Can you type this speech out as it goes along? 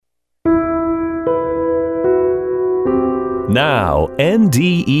Now,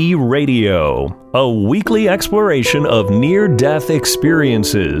 NDE Radio, a weekly exploration of near-death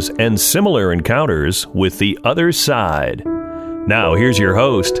experiences and similar encounters with the other side. Now, here's your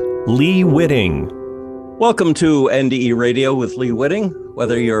host, Lee Whitting. Welcome to NDE Radio with Lee Whitting.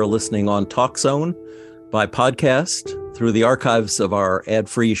 Whether you're listening on TalkZone, by podcast, through the archives of our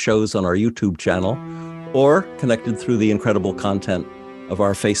ad-free shows on our YouTube channel, or connected through the incredible content of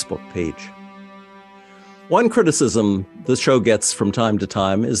our Facebook page. One criticism the show gets from time to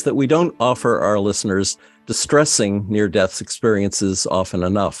time is that we don't offer our listeners distressing near-death experiences often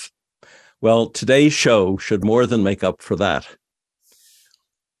enough. Well, today's show should more than make up for that.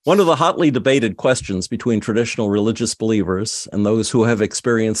 One of the hotly debated questions between traditional religious believers and those who have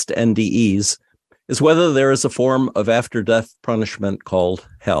experienced NDEs is whether there is a form of after-death punishment called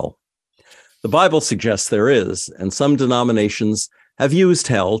hell. The Bible suggests there is, and some denominations have used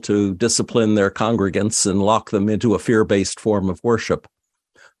hell to discipline their congregants and lock them into a fear-based form of worship.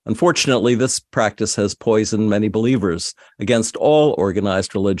 Unfortunately, this practice has poisoned many believers against all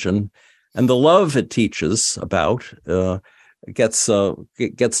organized religion, and the love it teaches about gets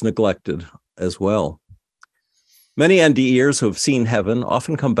neglected as well. Many NDEers who have seen heaven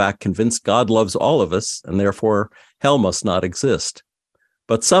often come back convinced God loves all of us, and therefore hell must not exist.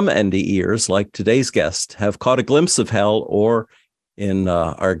 But some NDEers, like today's guest, have caught a glimpse of hell, or in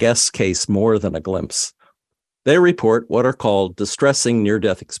our guest's case, more than a glimpse. They report what are called distressing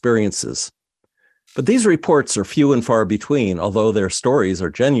near-death experiences. But these reports are few and far between, although their stories are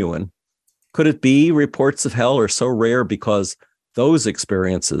genuine. Could it be reports of hell are so rare because those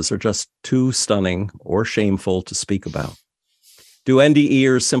experiences are just too stunning or shameful to speak about? Do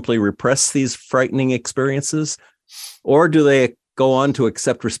NDEers simply repress these frightening experiences, or do they go on to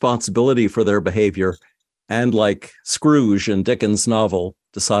accept responsibility for their behavior and, like Scrooge in Dickens' novel,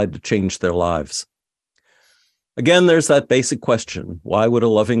 decide to change their lives? Again, there's that basic question: why would a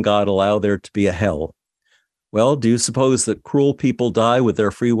loving God allow there to be a hell? Well, do you suppose that cruel people die with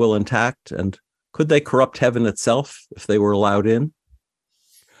their free will intact, and could they corrupt heaven itself if they were allowed in?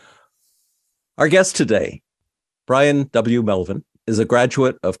 Our guest today, Brian W. Melvin, is a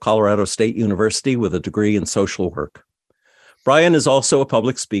graduate of Colorado State University with a degree in social work. Brian is also a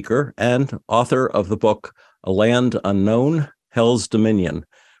public speaker and author of the book A Land Unknown, Hell's Dominion,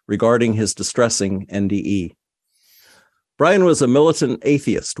 regarding his distressing NDE. Brian was a militant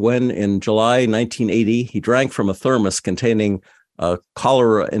atheist when, in July 1980, he drank from a thermos containing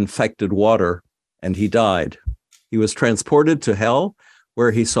cholera-infected water, and he died. He was transported to hell,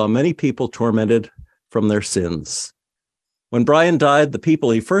 where he saw many people tormented from their sins. When Brian died, the people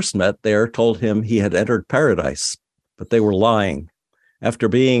he first met there told him he had entered paradise, but they were lying. After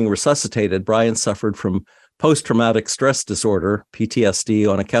being resuscitated, Brian suffered from post-traumatic stress disorder, PTSD,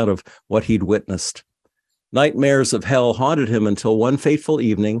 on account of what he'd witnessed. Nightmares of hell haunted him until one fateful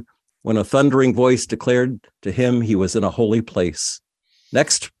evening when a thundering voice declared to him he was in a holy place.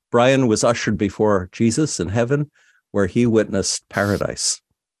 Next, Brian was ushered before Jesus in heaven, where he witnessed paradise.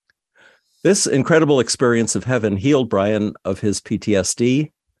 This incredible experience of heaven healed Brian of his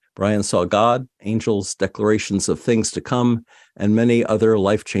PTSD. Brian saw God, angels, declarations of things to come, and many other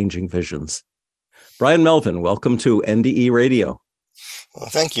life-changing visions. Brian Melvin, welcome to NDE Radio. Well,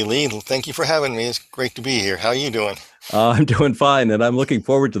 thank you, Lee. Thank you for having me. It's great to be here. How are you doing? I'm doing fine, and I'm looking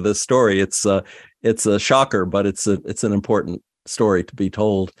forward to this story. It's a shocker, but it's an important story to be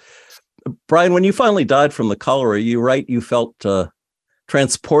told. Brian, when you finally died from the cholera, you write you felt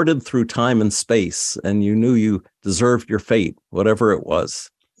transported through time and space, and you knew you deserved your fate, whatever it was.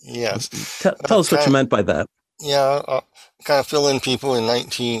 Yes. Tell us what you meant by that. Yeah, kind of fill in people in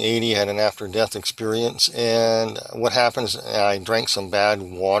 1980 had an after-death experience, and what happened is I drank some bad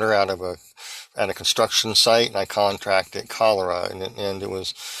water at a construction site, and I contracted cholera, and it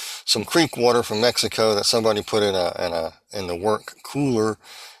was some creek water from Mexico that somebody put in the work cooler,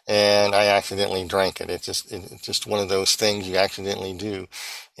 and I accidentally drank it. It's just one of those things you accidentally do.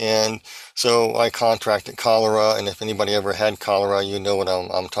 And so I contracted cholera, and if anybody ever had cholera, you know what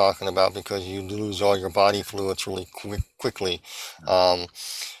I'm talking about, because you lose all your body fluids really quickly. And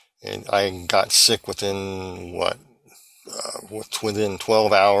I got sick within within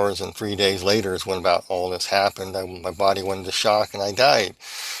 12 hours, and 3 days later is when about all this happened. My body went into shock, and I died.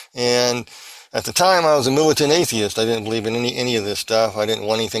 And at the time, I was a militant atheist. I didn't believe in any of this stuff. I didn't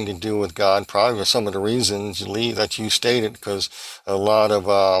want anything to do with God, probably for some of the reasons, Lee, that you stated, because a lot of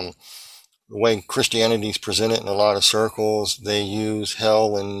the way Christianity's presented in a lot of circles, they use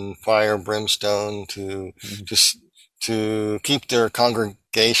hell and fire, brimstone to keep their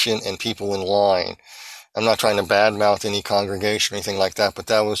congregation and people in line. I'm not trying to badmouth any congregation or anything like that, but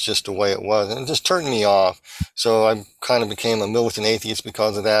that was just the way it was. And it just turned me off. So I kind of became a militant atheist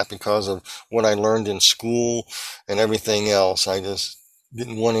because of that, because of what I learned in school and everything else. I just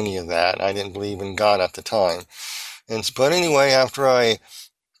didn't want any of that. I didn't believe in God at the time. But anyway, after I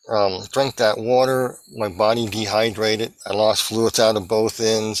drank that water, my body dehydrated. I lost fluids out of both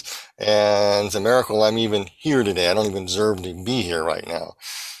ends. And it's a miracle I'm even here today. I don't even deserve to be here right now.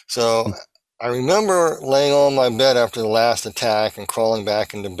 So I remember laying on my bed after the last attack and crawling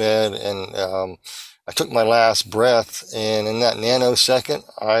back into bed, and I took my last breath, and in that nanosecond,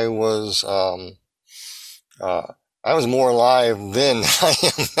 I was more alive then than I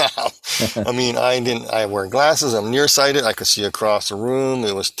am now. I mean, I wear glasses. I'm nearsighted. I could see across the room.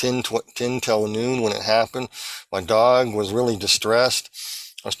 It was 10 till noon when it happened. My dog was really distressed.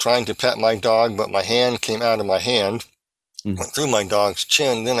 I was trying to pet my dog, but my hand came out of my hand. Went through my dog's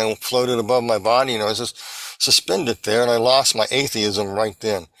chin, then I floated above my body, and I was just suspended there, and I lost my atheism right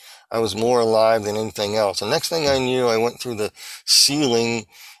then. I was more alive than anything else. The next thing I knew, I went through the ceiling,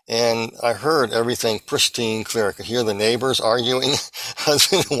 and I heard everything pristine clear. I could hear the neighbors arguing,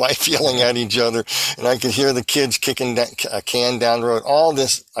 husband and wife yelling at each other, and I could hear the kids kicking a can down the road. All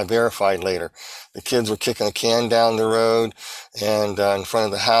this I verified later. The kids were kicking a can down the road and in front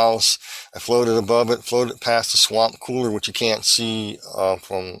of the house. I floated above it, floated past the swamp cooler, which you can't see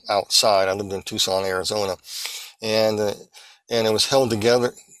from outside. I lived in Tucson, Arizona. And it was held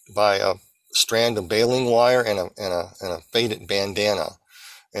together by a strand of baling wire and a faded bandana.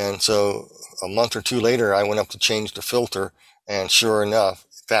 And so a month or two later, I went up to change the filter, and sure enough,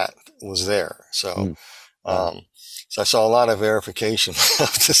 that was there. So, so I saw a lot of verification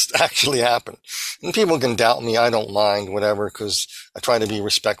of this actually happened. And people can doubt me. I don't mind, whatever, because I try to be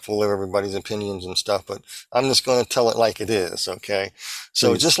respectful of everybody's opinions and stuff, but I'm just going to tell it like it is. Okay.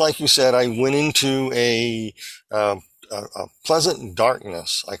 So just like you said, I went into a pleasant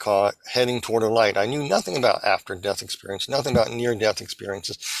darkness, I call it, heading toward a light. I knew nothing about after-death experience, nothing about near-death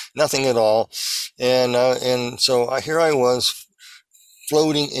experiences, nothing at all. And so here I was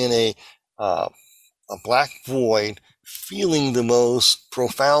floating in a black void, feeling the most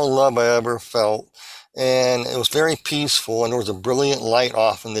profound love I ever felt. And it was very peaceful, and there was a brilliant light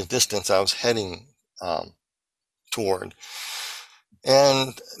off in the distance I was heading toward.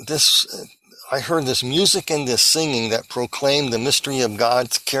 And I heard this music and this singing that proclaimed the mystery of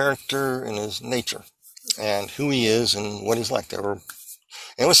God's character and his nature and who he is and what he's like.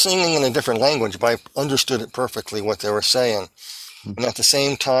 It was singing in a different language, but I understood it perfectly what they were saying. And at the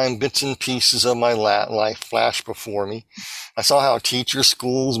same time, bits and pieces of my life flashed before me. I saw how teachers,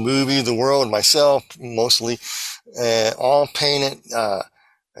 schools, movies, the world, myself mostly, all painted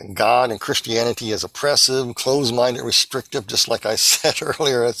God and Christianity as oppressive, closed-minded, restrictive, just like I said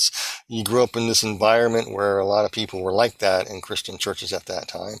earlier. You grew up in this environment where a lot of people were like that in Christian churches at that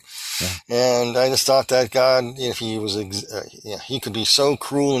time. Yeah. And I just thought that God, if he was, he could be so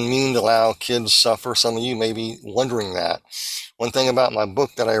cruel and mean to allow kids suffer. Some of you may be wondering that. One thing about my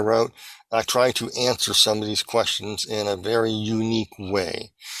book that I wrote, I try to answer some of these questions in a very unique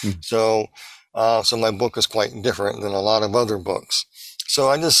way. So my book is quite different than a lot of other books. So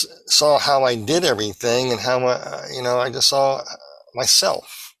I just saw how I did everything and how I just saw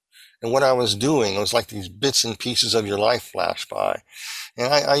myself and what I was doing. It was like these bits and pieces of your life flashed by.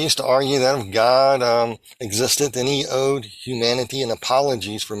 And I used to argue that if God existed, then he owed humanity an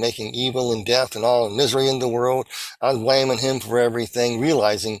apologies for making evil and death and all misery in the world. I was blaming him for everything,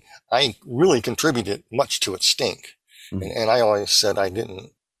 realizing I really contributed much to its stink. And I always said I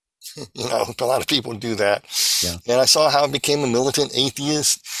didn't. A lot of people do that. Yeah. And I saw how I became a militant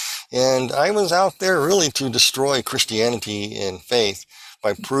atheist. And I was out there really to destroy Christianity and faith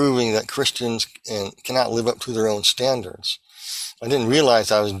by proving that Christians cannot live up to their own standards. I didn't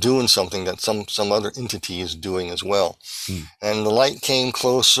realize I was doing something that some other entity is doing as well. And the light came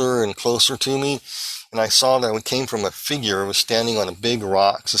closer and closer to me. And I saw that it came from a figure who was standing on a big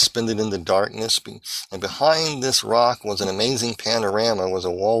rock suspended in the darkness. And behind this rock was an amazing panorama. It was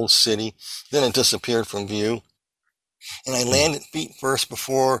a walled city. Then it disappeared from view. And I landed feet first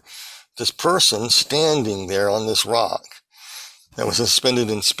before this person standing there on this rock that was suspended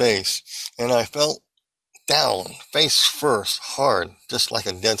in space. And I felt down, face first, hard, just like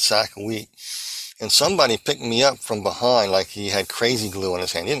a dead sack of wheat. And somebody picked me up from behind like he had crazy glue on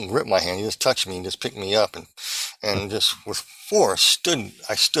his hand. He didn't grip my hand. He just touched me and just picked me up. And just with force,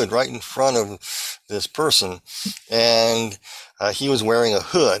 I stood right in front of this person. And he was wearing a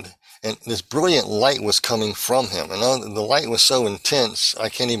hood. And this brilliant light was coming from him. And the light was so intense, I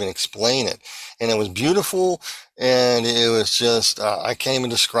can't even explain it. And it was beautiful. And it was just, I can't even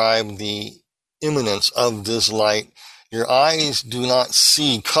describe the imminence of this light. Your eyes do not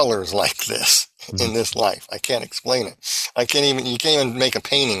see colors like this in this life. I can't explain it. You can't even make a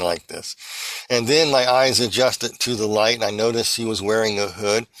painting like this. And then my eyes adjusted to the light, and I noticed he was wearing a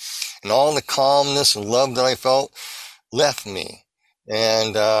hood, and all the calmness and love that I felt left me.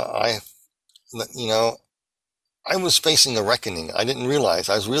 And, I was facing a reckoning. I didn't realize.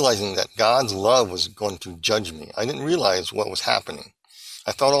 I was realizing that God's love was going to judge me. I didn't realize what was happening.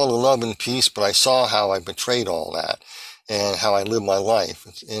 I felt all the love and peace, but I saw how I betrayed all that and how I lived my life.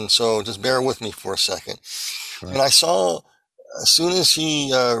 And so just bear with me for a second. Right. And I saw, as soon as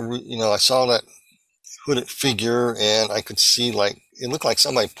he, I saw that hooded figure, and I could see it looked like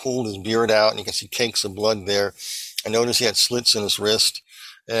somebody pulled his beard out, and you can see cakes of blood there. I noticed he had slits in his wrist,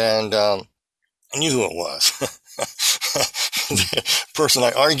 and I knew who it was. The person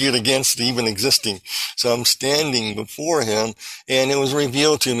I argued against even existing. So I'm standing before him, and it was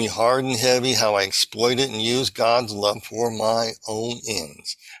revealed to me hard and heavy how I exploited and used God's love for my own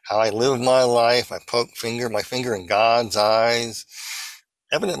ends. How I lived my life. I poked my finger in God's eyes,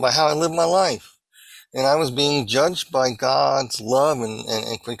 evident by how I lived my life. And I was being judged by God's love, and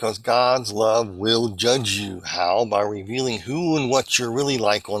because God's love will judge you. How? By revealing who and what you're really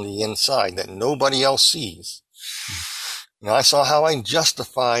like on the inside that nobody else sees. And I saw how I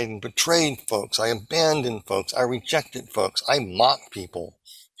justified and betrayed folks. I abandoned folks. I rejected folks. I mocked people.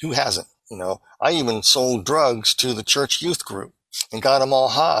 Who hasn't? I even sold drugs to the church youth group and got them all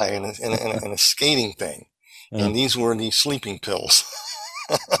high in a skating thing. Yeah. And these were the sleeping pills.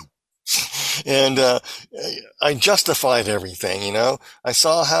 And I justified everything, I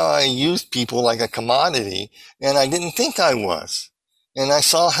saw how I used people like a commodity, and I didn't think I was. And I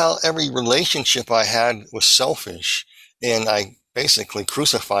saw how every relationship I had was selfish, and I basically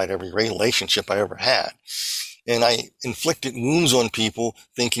crucified every relationship I ever had. And I inflicted wounds on people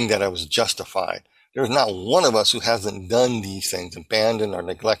thinking that I was justified. There's not one of us who hasn't done these things, abandoned or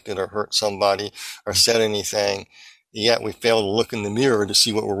neglected or hurt somebody or said anything. Yet we fail to look in the mirror to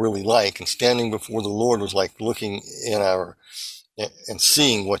see what we're really like. And standing before the Lord was like looking and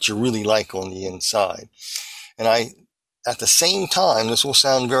seeing what you're really like on the inside. And at the same time, this will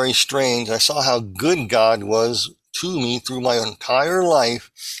sound very strange, I saw how good God was to me through my entire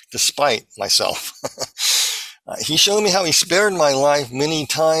life, despite myself. He showed me how he spared my life many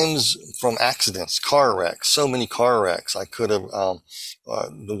times from accidents, car wrecks, so many car wrecks. I could have,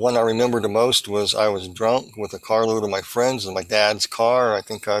 the one I remember the most was I was drunk with a carload of my friends in my dad's car. I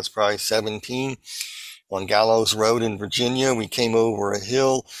think I was probably 17 on Gallows Road in Virginia. We came over a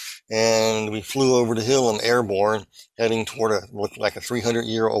hill and we flew over the hill and airborne, heading toward looked like a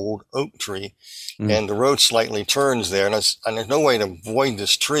 300-year-old oak tree. And the road slightly turns there, and there's no way to avoid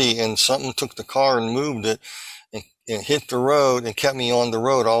this tree. And something took the car and moved it and hit the road and kept me on the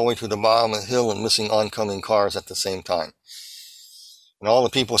road all the way to the bottom of the hill and missing oncoming cars at the same time. And all the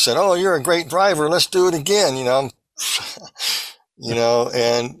people said, "Oh, you're a great driver. Let's do it again." And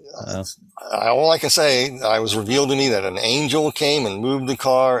all I can say, I was revealed to me that an angel came and moved the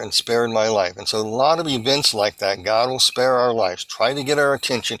car and spared my life. And so a lot of events like that, God will spare our lives, try to get our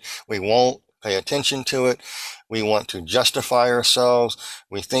attention. We won't pay attention to it. We want to justify ourselves.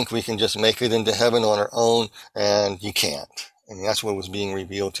 We think we can just make it into heaven on our own, and you can't. And that's what was being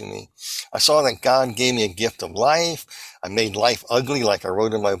revealed to me. I saw that God gave me a gift of life. I made life ugly, like I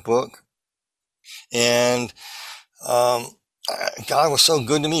wrote in my book. And God was so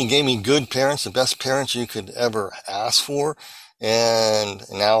good to me. He gave me good parents, the best parents you could ever ask for. And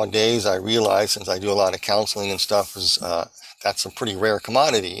nowadays I realize, since I do a lot of counseling and stuff, that's a pretty rare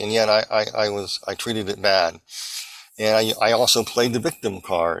commodity. And yet I treated it bad. And I also played the victim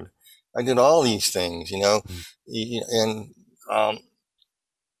card. I did all these things, and I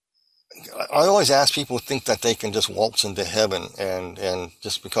always ask people to think that they can just waltz into heaven and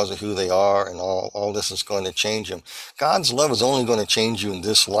just because of who they are and all this is going to change them. God's love is only going to change you in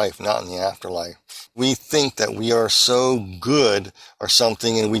this life, not in the afterlife. We think that we are so good or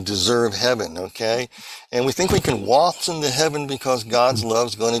something and we deserve heaven, okay? And we think we can waltz into heaven because God's love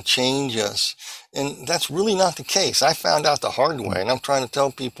is going to change us. And that's really not the case. I found out the hard way, and I'm trying to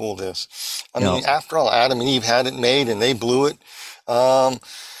tell people this. I mean, after all, Adam and Eve had it made and they blew it. I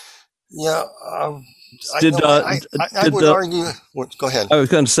would argue. Go ahead. I was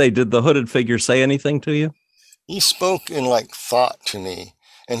going to say, did the hooded figure say anything to you? He spoke in thought to me,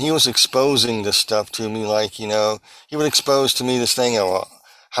 and he was exposing this stuff to me. He would expose to me this thing of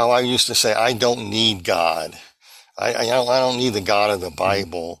how I used to say, I don't need God. I don't need the God of the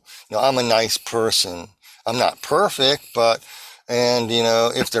Bible. I'm a nice person. I'm not perfect, but And,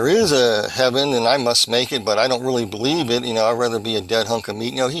 if there is a heaven, then I must make it, but I don't really believe it. I'd rather be a dead hunk of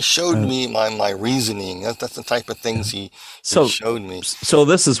meat. He showed me my reasoning. That's the type of things he showed me. So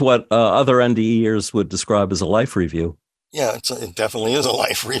this is what other NDEers would describe as a life review. Yeah, it definitely is a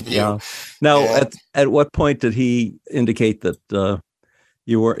life review. Yeah. Now, at what point did he indicate that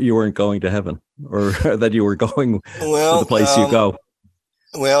you weren't going to heaven, or that you were going to the place you go?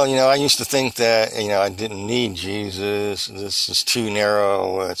 Well, I used to think that, I didn't need Jesus. This is too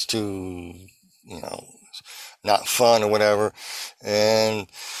narrow. It's too, not fun or whatever. And,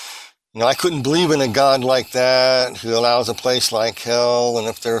 I couldn't believe in a God like that who allows a place like hell. And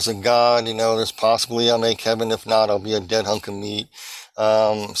if there's a God, there's possibly I'll make heaven. If not, I'll be a dead hunk of meat.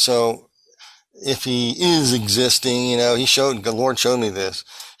 So if he is existing, the Lord showed me this.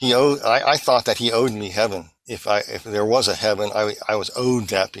 I thought that he owed me heaven. If there was a heaven, I was owed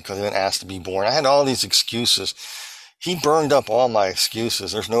that because I didn't ask to be born. I had all these excuses. He burned up all my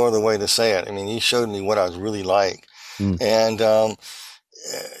excuses. There's no other way to say it. I mean, he showed me what I was really like. And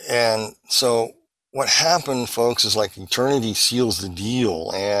so what happened, folks, is like eternity seals the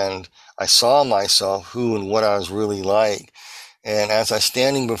deal. And I saw myself, who and what I was really like. And as I was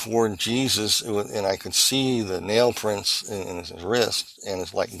standing before Jesus, and I could see the nail prints in his wrist, and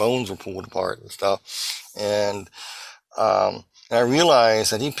it's like bones were pulled apart and stuff. And I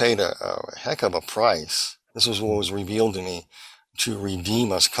realized that he paid a heck of a price. This was what was revealed to me, to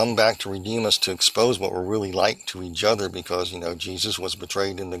redeem us, come back to redeem us, to expose what we're really like to each other, because, Jesus was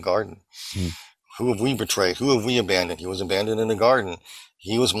betrayed in the garden. Who have we betrayed? Who have we abandoned? He was abandoned in the garden.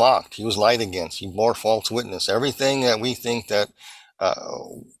 He was mocked. He was lied against. He bore false witness. Everything that we think that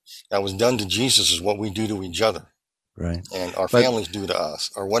was done to Jesus is what we do to each other. Right. And our families do to us,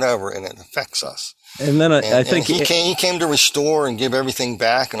 or whatever, and it affects us. And then I think he came to restore and give everything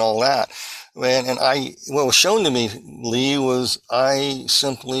back and all that. And what was shown to me, Lee, was I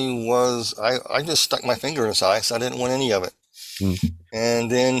just stuck my finger in his eye, so I didn't want any of it.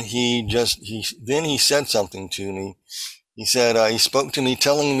 And then he said something to me. He said, he spoke to me,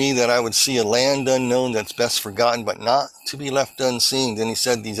 telling me that I would see a land unknown that's best forgotten, but not to be left unseen. Then he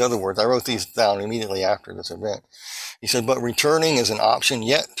said these other words. I wrote these down immediately after this event. He said, but returning is an option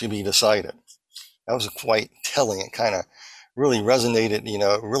yet to be decided. That was quite telling. It kind of really resonated,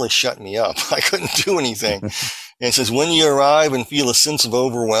 it really shut me up. I couldn't do anything. And it says, when you arrive and feel a sense of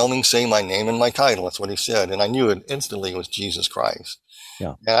overwhelming, say my name and my title. That's what he said. And I knew it instantly was Jesus Christ.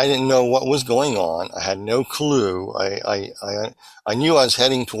 Yeah. And I didn't know what was going on. I had no clue. I knew I was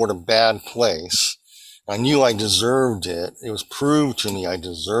heading toward a bad place. I knew I deserved it. It was proved to me I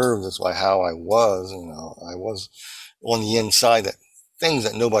deserved this by how I was. I was on the inside, that things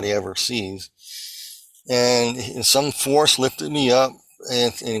that nobody ever sees. And some force lifted me up,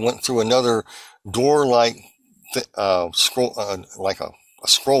 and went through another door-like scroll, like a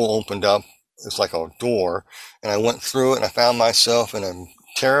scroll opened up. It's like a door, and I went through it, and I found myself in a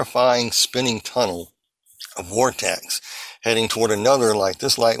terrifying spinning tunnel, a vortex, heading toward another light.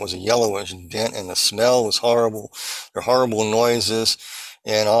 This light was a yellowish dent, and the smell was horrible. There were horrible noises,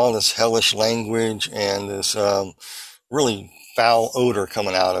 and all this hellish language, and this really foul odor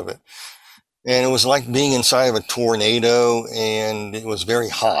coming out of it. And it was like being inside of a tornado, and it was very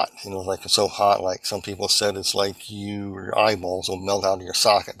hot. Like so hot, like some people said, it's like your eyeballs will melt out of your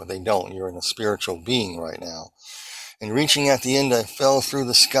socket, but they don't. You're in a spiritual being right now. And reaching at the end, I fell through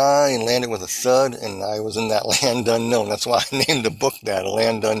the sky and landed with a thud, and I was in that land unknown. That's why I named the book that, A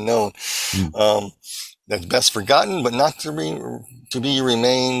Land Unknown. That's best forgotten, but not to be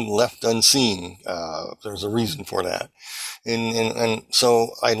remain left unseen. There's a reason for that. And so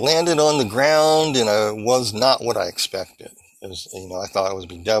I landed on the ground, and I was not what I expected. It was, I thought it would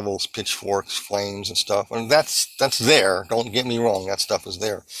be devils, pitchforks, flames, and stuff. And that's there. Don't get me wrong. That stuff is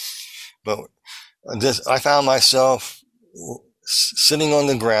there. But I found myself sitting on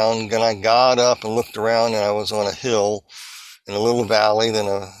the ground, and I got up and looked around, and I was on a hill in a little valley. Then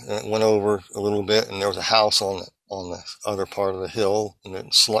it went over a little bit, and there was a house on the other part of the hill, in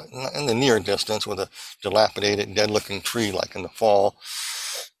the near distance, with a dilapidated, dead-looking tree, like in the fall.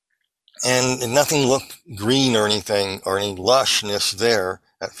 And nothing looked green or anything, or any lushness there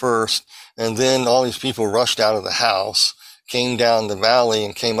at first. And then all these people rushed out of the house, came down the valley,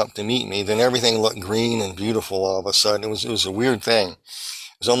 and came up to meet me. Then everything looked green and beautiful all of a sudden. It was a weird thing. It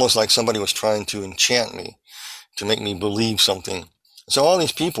was almost like somebody was trying to enchant me, to make me believe something. So all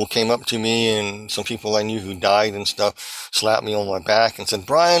these people came up to me, and some people I knew who died and stuff slapped me on my back and said,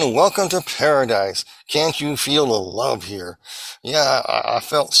 "Brian, welcome to paradise. Can't you feel the love here?" Yeah, I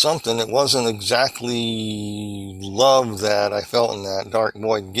felt something. It wasn't exactly love that I felt in that dark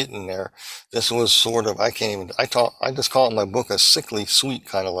void getting there. This was sort of, I just call it in my book a sickly sweet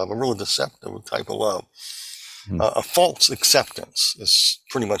kind of love, a real deceptive type of love. A false acceptance is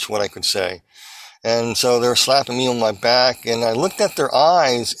pretty much what I could say. And so they're slapping me on my back, and I looked at their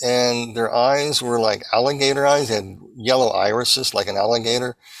eyes, and their eyes were like alligator eyes. They had yellow irises like an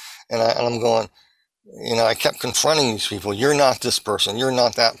alligator. And I'm going, I kept confronting these people. You're not this person. You're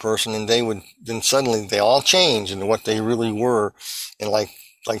not that person. And then suddenly they all changed into what they really were. And like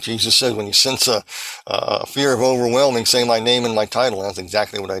Jesus said, when you sense a fear of overwhelming, say my name and my title. And that's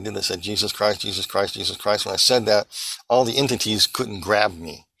exactly what I did. I said, Jesus Christ, Jesus Christ, Jesus Christ. When I said that, all the entities couldn't grab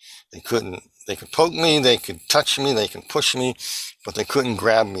me. They could poke me, they could touch me, they could push me, but they couldn't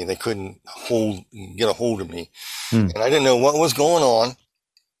grab me. They couldn't get a hold of me. And I didn't know what was going on.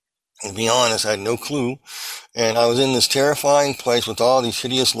 To be honest, I had no clue. And I was in this terrifying place with all these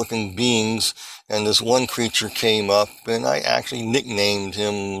hideous looking beings. And this one creature came up, and I actually nicknamed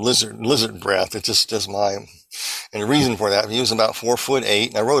him Lizard Breath. It's just and the reason for that, he was about 4'8",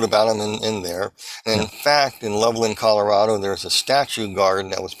 and I wrote about him in there. And in fact, in Loveland, Colorado, there's a statue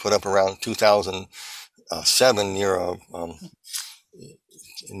garden that was put up around 2007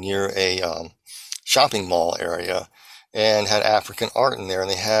 near a shopping mall area, and had African art in there. And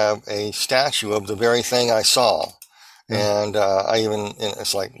they have a statue of the very thing I saw. And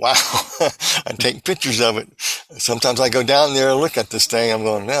it's like, wow, I take pictures of it. Sometimes I go down there and look at this thing. I'm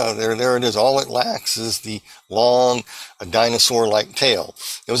going, no, there it is. All it lacks is the long, dinosaur-like tail.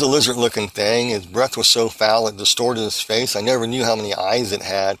 It was a lizard-looking thing. His breath was so foul it distorted his face. I never knew how many eyes it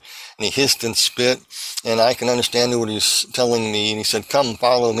had. And he hissed and spit. And I can understand what he was telling me. And he said, "Come,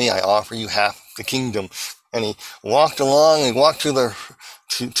 follow me. I offer you half the kingdom." And he walked along. And he walked to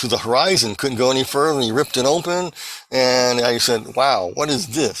the horizon, couldn't go any further, and he ripped it open, and I said, "Wow, what is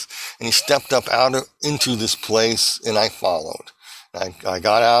this?" And he stepped up into this place, and I followed. I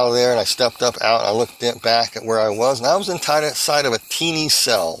got out of there, and I stepped up out, and I looked back at where I was, and I was inside of a teeny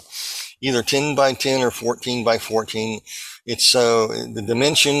cell, either 10 by 10 or 14 by 14. It's so, the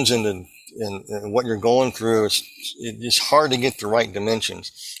dimensions and what you're going through, it's hard to get the right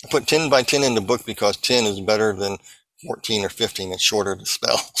dimensions. I put 10 by 10 in the book because 10 is better than 14 or 15. It's shorter to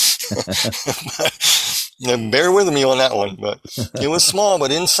spell. Bear with me on that one. But it was small,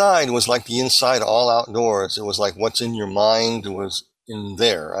 but inside was like the inside all outdoors. It was like what's in your mind was in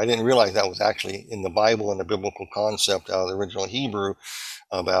there. I didn't realize that was actually in the Bible and the biblical concept out of the original Hebrew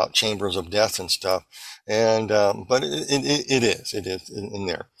about chambers of death and stuff. And but it is in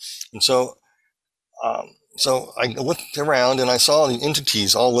there. And so I looked around and I saw the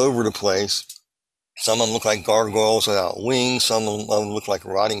entities all over the place. Some of them look like gargoyles without wings. Some of them look like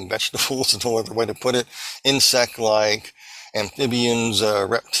rotting vegetables, is no other way to put it. Insect-like, amphibians,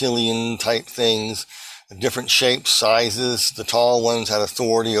 reptilian type things, different shapes, sizes. The tall ones had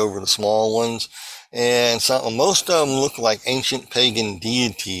authority over the small ones. And most of them look like ancient pagan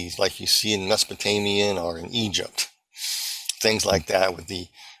deities like you see in Mesopotamia or in Egypt. Things like that with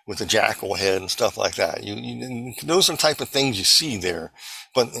the jackal head and stuff like that. Those are the type of things you see there.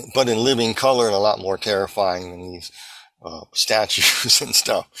 But in living color and a lot more terrifying than these statues and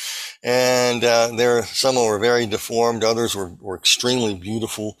stuff. And some were very deformed, others were extremely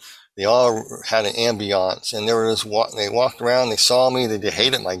beautiful. They all had an ambiance, and they walked around, they saw me, they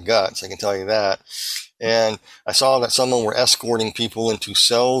hated my guts, I can tell you that. And I saw that some of them were escorting people into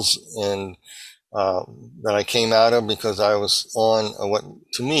cells and that I came out of because I was on what,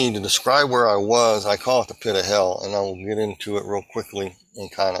 to me, to describe where I was, I call it the pit of hell, and I will get into it real quickly and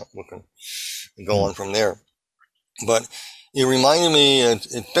kind of go on from there. But it reminded me, it's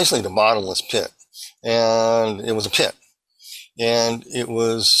basically the bottomless pit, and it was a pit, and it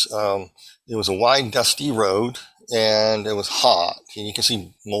was a wide, dusty road, and it was hot, and you can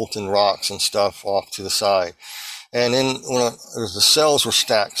see molten rocks and stuff off to the side. And then the cells were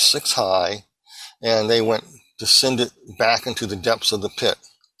stacked 6 high, and they descended back into the depths of the pit.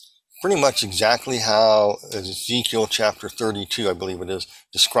 Pretty much exactly how Ezekiel chapter 32, I believe it is,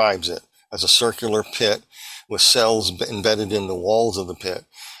 describes it, as a circular pit with cells embedded in the walls of the pit.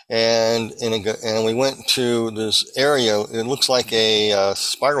 And we went to this area. It looks like a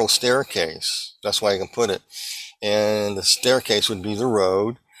spiral staircase. That's why I can put it. And the staircase would be the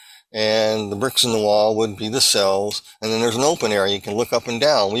road, and the bricks in the wall would be the cells. And then there's an open area. You can look up and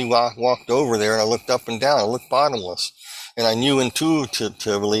down. We walked over there, and I looked up and down. I looked bottomless. And I knew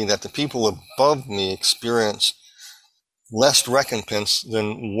intuitively that the people above me experienced less recompense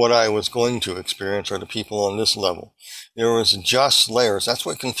than what I was going to experience or the people on this level. There was just layers. That's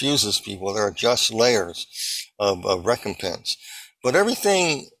what confuses people. There are just layers of recompense. But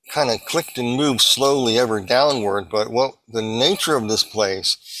everything kind of clicked and moved slowly ever downward. But what the nature of this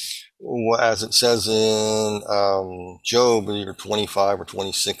place, as it says in Job, either 25 or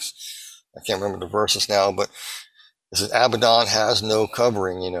 26, I can't remember the verses now, but it says Abaddon has no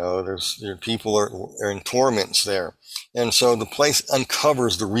covering. There people are in torments there. And so the place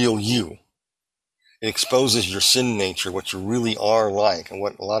uncovers the real you. It exposes your sin nature, what you really are like, and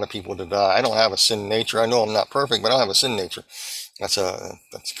what a lot of people deny. I don't have a sin nature. I know I'm not perfect, but I don't have a sin nature. That's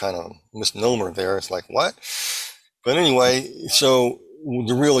kind of a misnomer there. It's like, what? But anyway, so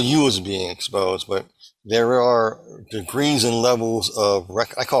the real you is being exposed, but there are degrees and levels of,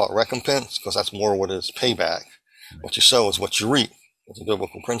 I call it recompense, because that's more what is payback. What you sow is what you reap. It's a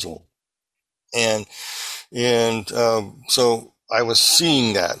biblical principle. And so I was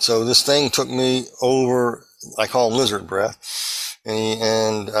seeing that. So this thing took me over, I call them lizard breath.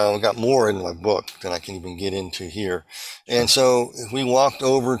 And we got more in my book than I can even get into here. And so we walked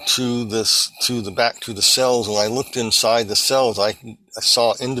over back to the cells. When I looked inside the cells, I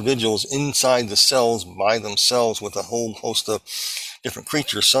saw individuals inside the cells by themselves with a whole host of different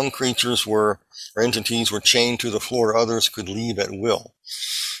creatures. Some creatures or entities were chained to the floor. Others could leave at will.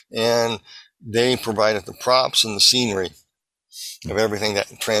 And they provided the props and the scenery of everything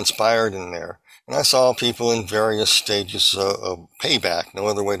that transpired in there. And I saw people in various stages of payback, no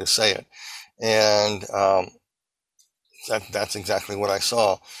other way to say it. And that's exactly what I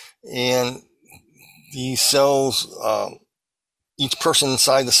saw. And these cells, each person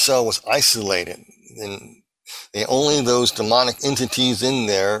inside the cell was isolated. And only those demonic entities in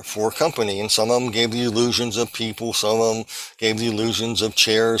there for company. And some of them gave the illusions of people. Some of them gave the illusions of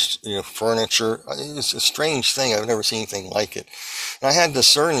chairs, furniture. It's a strange thing. I've never seen anything like it. And I had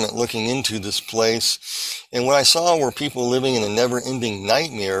discernment looking into this place. And what I saw were people living in the never-ending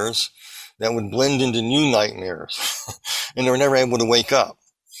nightmares that would blend into new nightmares. And they were never able to wake up.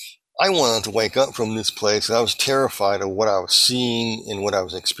 I wanted to wake up from this place, and I was terrified of what I was seeing and what I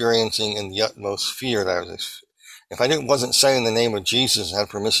was experiencing, and the utmost fear that I was. If I wasn't saying the name of Jesus and had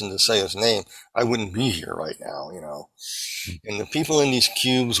permission to say his name, I wouldn't be here right now, And the people in these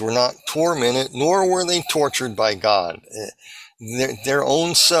cubes were not tormented, nor were they tortured by God. Their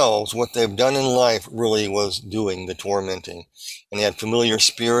own selves, what they've done in life, really was doing the tormenting. And they had familiar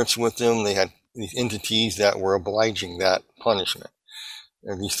spirits with them. They had these entities that were obliging that punishment.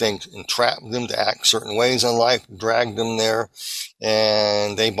 And these things entrapped them to act certain ways in life, dragged them there,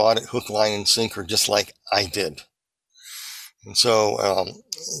 and they bought it hook, line, and sinker, just like I did. And so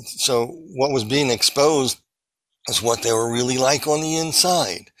what was being exposed is what they were really like on the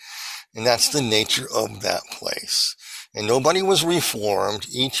inside. And that's the nature of that place. And nobody was reformed.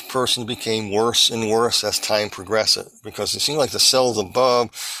 Each person became worse and worse as time progressed, because it seemed like the cells above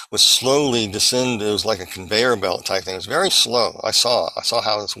would slowly descend. It was like a conveyor belt type thing. It was very slow. I saw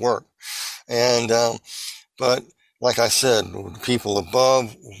how this worked. And, but like I said, people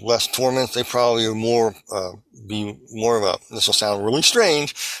above, less torment, they probably are be more of a, this will sound really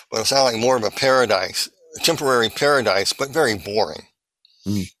strange, but it'll sound like more of a paradise, a temporary paradise, but very boring.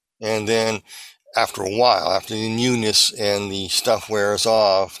 Mm. And then, after a while, after the newness and the stuff wears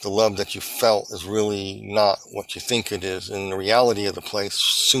off, the love that you felt is really not what you think it is. And the reality of the place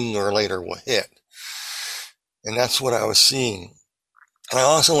sooner or later will hit. And that's what I was seeing. And I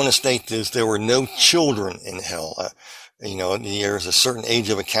also want to state this, there were no children in hell. There's a certain age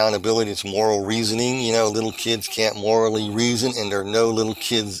of accountability. It's moral reasoning. Little kids can't morally reason, and there are no little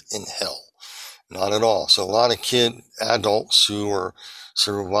kids in hell. Not at all. So a lot of adults who are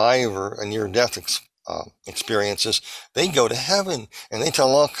survivor and near-death experiences, they go to heaven and they tell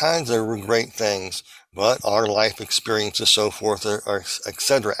all kinds of great things, but our life experiences, so forth,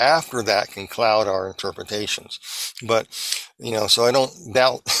 etc. after that can cloud our interpretations. But, so I don't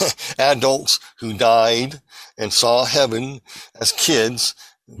doubt adults who died and saw heaven as kids.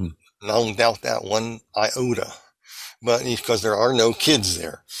 I don't doubt that one iota, but because there are no kids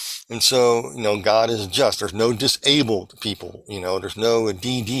there. And so, God is just. There's no disabled people. There's no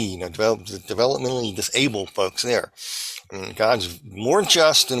DD, developmentally disabled folks there. I mean, God's more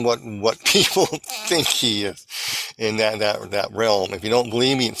just than what people think he is in that realm. If you don't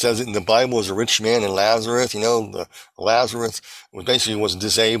believe me, it says it in the Bible as a rich man and Lazarus. Lazarus was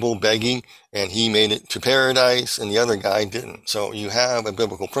disabled, begging, and he made it to paradise, and the other guy didn't. So you have a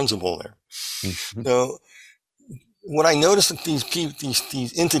biblical principle there. Mm-hmm. So what I noticed that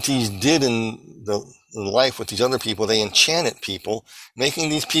these entities did in life with these other people, they enchanted people, making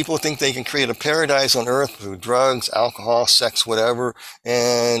these people think they can create a paradise on earth through drugs, alcohol, sex, whatever,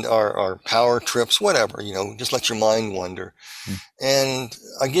 and our power trips, whatever, just let your mind wander. And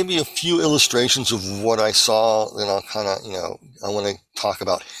I'll give you a few illustrations of what I saw, then I'll kind of, I want to talk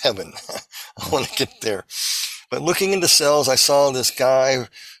about heaven. I want to get there. But looking into cells, I saw this guy,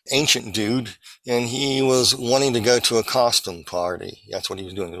 ancient dude, and he was wanting to go to a costume party. That's what he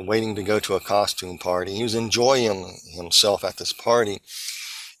was doing, waiting to go to a costume party. He was enjoying himself at this party.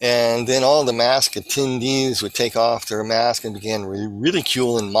 And then all the masked attendees would take off their mask and begin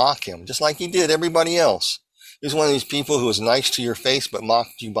ridicule and mock him, just like he did everybody else. He was one of these people who was nice to your face but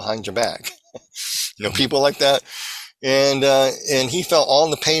mocked you behind your back. People like that. And he felt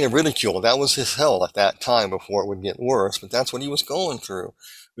all the pain of ridicule. That was his hell at that time before it would get worse, but that's what he was going through.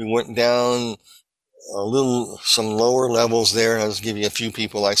 We went down some lower levels there, and I'll just give you a few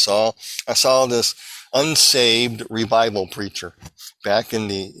people I saw. I saw this unsaved revival preacher back in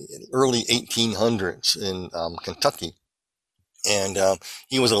the early 1800s in Kentucky. And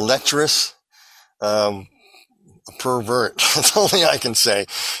he was a lecherous, a pervert. That's only I can say.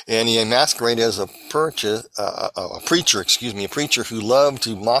 And he masqueraded as a preacher who loved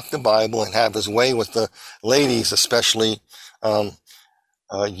to mock the Bible and have his way with the ladies, especially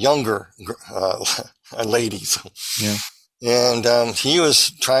younger ladies. Yeah. And he was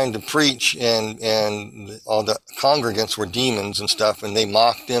trying to preach, and all the congregants were demons and stuff, and they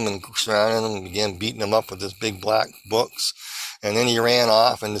mocked him and surrounded him and began beating him up with his big black books. And then he ran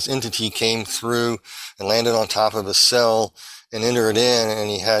off, and this entity came through and landed on top of his cell and entered in,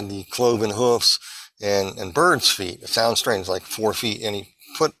 and he had the cloven hoofs and bird's feet. It sounds strange, like 4 feet. And he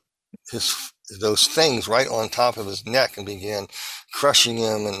put those things right on top of his neck and began crushing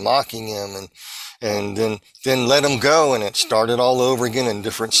him and mocking him, and then let him go, and it started all over again in a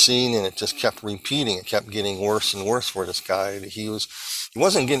different scene, and it just kept repeating. It kept getting worse and worse for this guy. He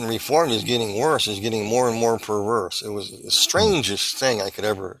wasn't getting reformed, he was getting worse. He was getting more and more perverse. It was the strangest thing I could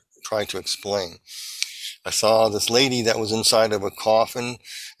ever try to explain. I saw this lady that was inside of a coffin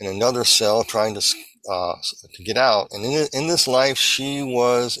in another cell trying to get out. And in this life, she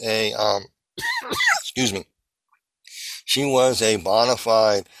was a, she was a bona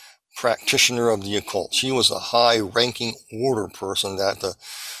fide practitioner of the occult. She was a high-ranking order person that the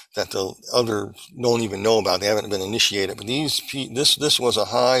other don't even know about. They haven't been initiated. But this was a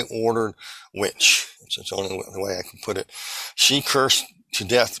high-ordered witch. It's the only way I can put it. She cursed to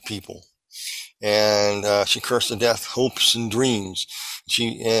death people, and she cursed to death hopes and dreams.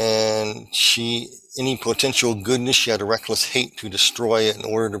 Any potential goodness, she had a reckless hate to destroy it in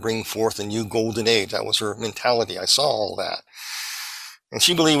order to bring forth a new golden age. That was her mentality. I saw all that. And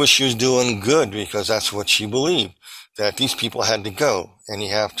she believed she was doing good because that's what she believed, that these people had to go and you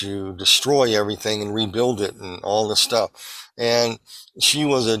have to destroy everything and rebuild it and all this stuff. And she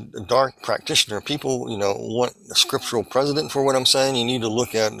was a dark practitioner. People, want a scriptural precedent for what I'm saying. You need to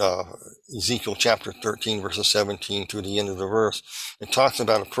look at Ezekiel chapter 13, verses 17 to the end of the verse. It talks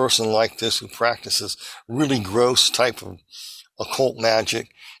about a person like this who practices really gross type of occult magic,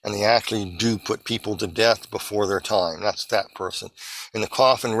 and they actually do put people to death before their time. That's that person. And the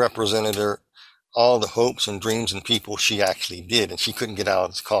coffin represented all the hopes and dreams and people she actually did, and she couldn't get out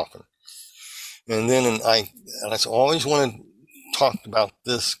of this coffin. And then I always wanted to talk about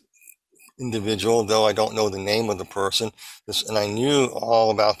this individual, though I don't know the name of the person. And I knew all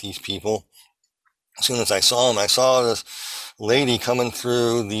about these people. As soon as I saw him, I saw this lady coming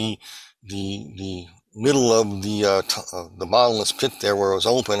through the middle of the bottomless pit there where it was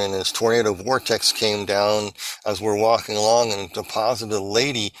open, and this tornado vortex came down as we're walking along and deposited a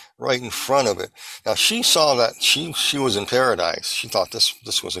lady right in front of it. Now she saw that she was in paradise. She thought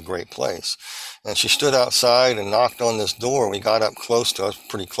this was a great place. And she stood outside and knocked on this door. We got up close to us,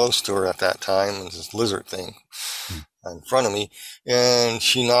 pretty close to her at that time, and this lizard thing in front of me. And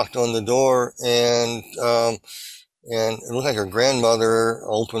she knocked on the door, and it looked like her grandmother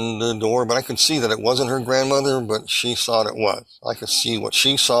opened the door, but I could see that it wasn't her grandmother, but she thought it was. I could see what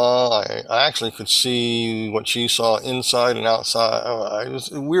she saw. I actually could see what she saw inside and outside. It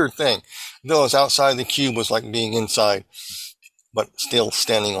was a weird thing. Though it was outside the cube, was like being inside, but still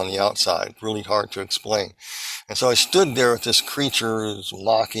standing on the outside. Really hard to explain. And so I stood there with this creature who's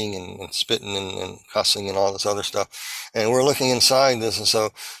mocking and spitting and cussing and all this other stuff. And we're looking inside this. And so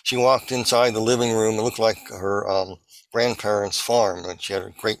she walked inside the living room. It looked like her grandparents' farm, and she had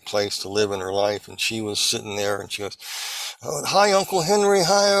a great place to live in her life. And she was sitting there, and she goes, "Oh, hi, Uncle Henry,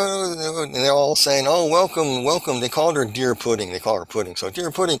 hi," and they're all saying, "Oh, welcome, welcome." They called her Dear Pudding. They call her Pudding. So,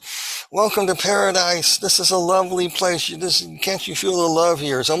 Dear Pudding, welcome to paradise. This is a lovely place. Can't you feel the love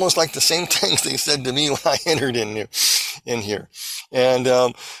here? It's almost like the same things they said to me when I entered in here. And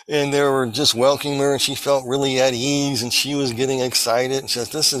they were just welcoming her, and she felt really at ease, and she was getting excited, and says,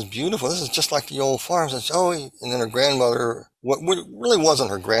 "This is beautiful. This is just like the old farm." Says, "Oh," and then her grandmother, what really wasn't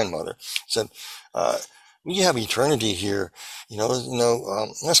her grandmother, said, "We have eternity here.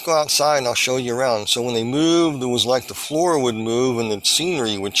 Let's go outside and I'll show you around." So when they moved, it was like the floor would move and the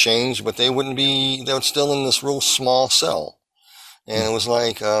scenery would change, but they were still in this real small cell. And it was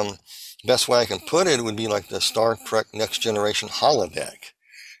like, best way I can put it would be like the Star Trek Next Generation holodeck.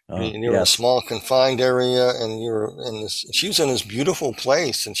 You're in a small confined area, and she was in this beautiful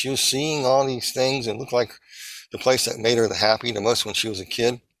place, and she was seeing all these things, and it looked like the place that made her the most when she was a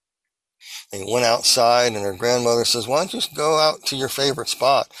kid. They went outside, and her grandmother says, "Why don't you just go out to your favorite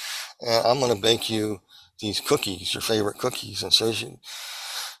spot, and I'm going to bake you these cookies, your favorite cookies." And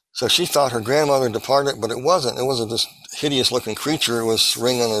so she thought her grandmother departed, but it wasn't. It wasn't this hideous-looking creature. It was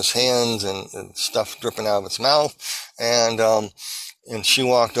ring on his hands and stuff dripping out of its mouth. And she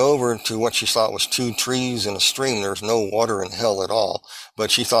walked over to what she thought was 2 trees and a stream. There's no water in hell at all,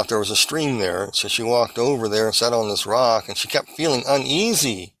 but she thought there was a stream there. So she walked over there and sat on this rock, and she kept feeling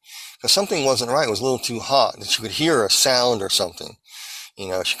uneasy because something wasn't right. It was a little too hot. And she could hear a sound or something.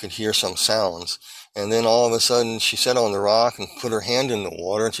 She could hear some sounds. And then all of a sudden she sat on the rock and put her hand in the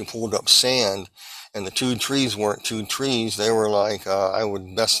water, and she pulled up sand. And the 2 trees weren't 2 trees. They were like, I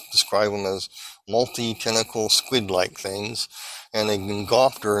would best describe them as multi-tentacle squid-like things. And they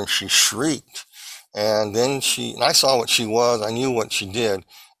engulfed her, and she shrieked. And then I saw what she was. I knew what she did.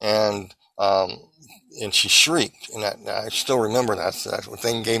 And she shrieked. And I still remember that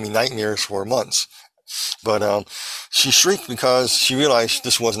thing gave me nightmares for months. But she shrieked because she realized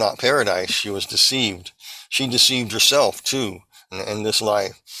this was not paradise. She was deceived. She deceived herself, too, in this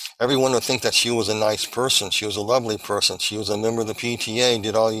life. Everyone would think that she was a nice person. She was a lovely person. She was a member of the PTA,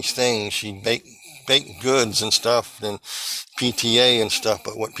 did all these things. She baked goods and stuff, and PTA and stuff.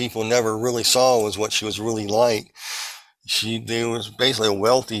 But what people never really saw was what she was really like. They was basically a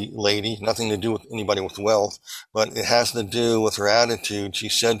wealthy lady, nothing to do with anybody with wealth, but it has to do with her attitude. She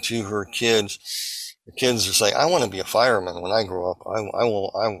said to her kids, the kids are saying, "I want to be a fireman when I grow up. I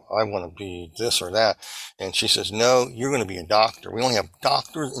want to be this or that." And she says, "No, you're going to be a doctor. We only have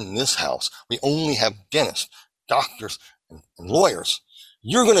doctors in this house. We only have dentists, doctors, and lawyers.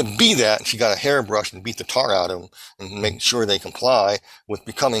 You're going to be that." And she got a hairbrush and beat the tar out of them and make sure they comply with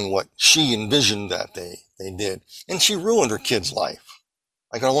becoming what she envisioned that they did. And she ruined her kid's life.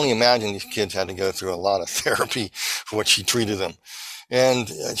 I can only imagine these kids had to go through a lot of therapy for what she treated them.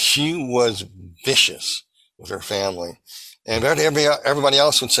 And she was vicious with her family. And everybody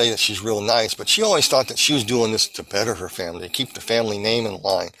else would say that she's real nice, but she always thought that she was doing this to better her family, to keep the family name in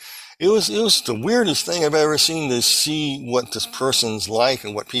line. It was the weirdest thing I've ever seen, to see what this person's like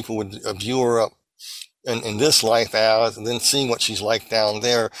and what people would view her up in this life as, and then seeing what she's like down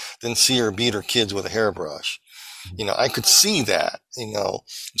there, then see her beat her kids with a hairbrush. I could see that,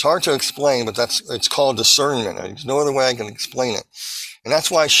 it's hard to explain, but it's called discernment. There's no other way I can explain it. And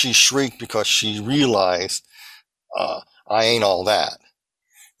that's why she shrieked, because she realized, I ain't all that.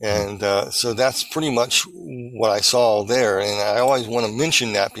 And so that's pretty much what I saw there. And I always want to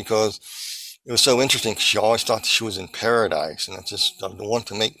mention that because it was so interesting. She always thought that she was in paradise. And I want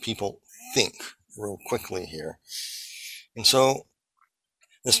to make people think real quickly here. And so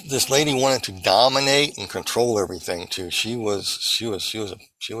this lady wanted to dominate and control everything too. She was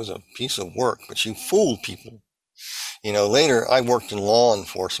a piece of work, but she fooled people. Later I worked in law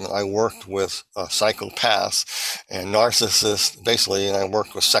enforcement. I worked with psychopaths and narcissists, basically, and I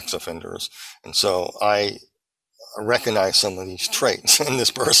worked with sex offenders. And so I recognize some of these traits in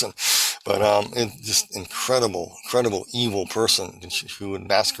this person. But it's just incredible evil person who would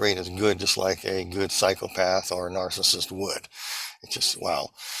masquerade as good, just like a good psychopath or a narcissist would. It's just,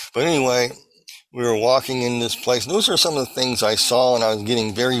 wow. But anyway, we were walking in this place. Those are some of the things I saw, and I was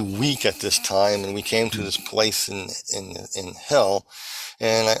getting very weak at this time. And we came to this place in hell.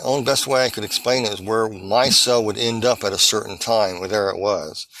 And the only best way I could explain it is where my cell would end up at a certain time, where there it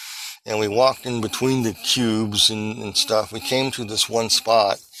was. And we walked in between the cubes and stuff. We came to this one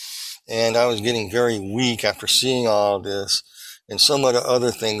spot, and I was getting very weak after seeing all of this and some of the other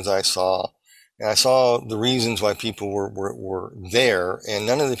things I saw. And I saw the reasons why people were there, and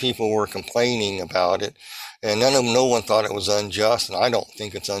none of the people were complaining about it. And no one thought it was unjust. And I don't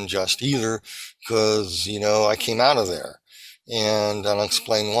think it's unjust either, because, I came out of there, and I'll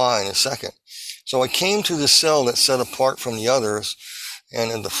explain why in a second. So I came to the cell that's set apart from the others,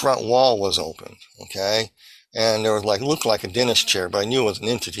 and the front wall was open. Okay. And there was looked like a dentist chair, but I knew it was an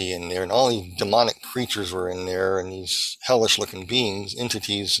entity in there, and all these demonic creatures were in there, and these hellish looking beings,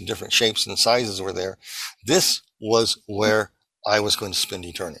 entities, different shapes and sizes were there. This was where I was going to spend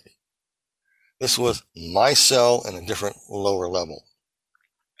eternity. This was my cell in a different lower level.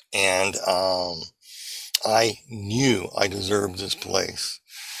 And, I knew I deserved this place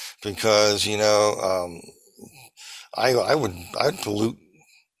because, I'd pollute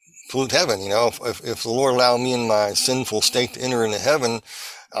heaven. If the Lord allowed me in my sinful state to enter into heaven,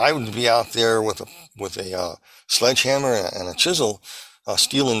 I would be out there with a sledgehammer and a chisel,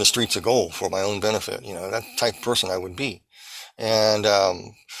 stealing the streets of gold for my own benefit. That type of person I would be. And,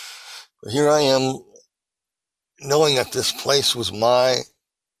 here I am knowing that this place was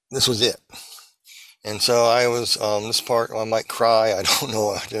this was it. And so I was, this part I might cry. I don't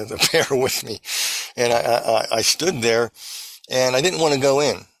know, bear with me. And I stood there, and I didn't want to go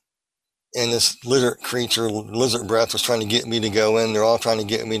in. And this lizard breath was trying to get me to go in. They're all trying to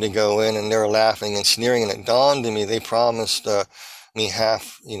get me to go in, and they're laughing and sneering. And it dawned on me, they promised me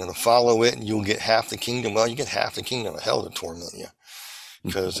half, to follow it, and you'll get half the kingdom. Well, you get half the kingdom of hell to torment you.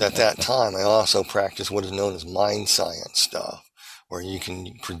 Because at that time, I also practiced what is known as mind science stuff, where you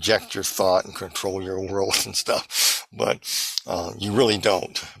can project your thought and control your world and stuff. But you really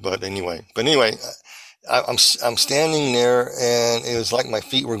don't. But anyway, I'm standing there, and it was like my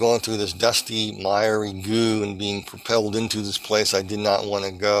feet were going through this dusty, miry goo and being propelled into this place I did not want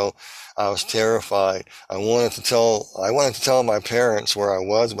to go. I was terrified. I wanted to tell my parents where I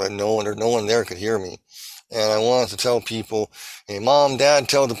was, but no one there could hear me. And I wanted to tell people, hey, Mom, Dad,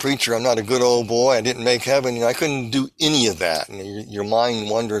 tell the preacher I'm not a good old boy. I didn't make heaven. I couldn't do any of that. And your mind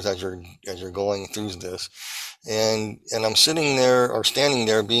wanders as you're going through this. And I'm sitting there or standing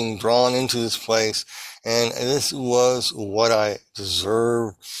there being drawn into this place. And this was what I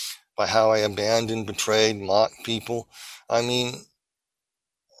deserved by how I abandoned, betrayed, mocked people. I mean,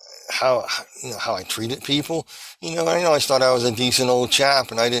 how I treated people. I always thought I was a decent old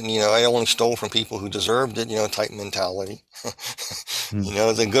chap, and I didn't, I only stole from people who deserved it, type mentality.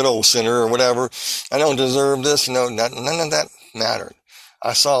 As a good old sinner or whatever. I don't deserve this. None of that mattered.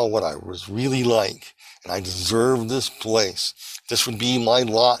 I saw what I was really like, and I deserved this place. This would be my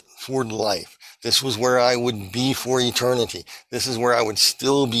lot for life. This was where I would be for eternity. This is where I would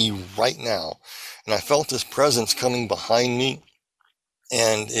still be right now. And I felt this presence coming behind me,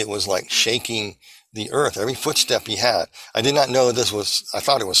 and it was like shaking the earth, every footstep he had. I did not know I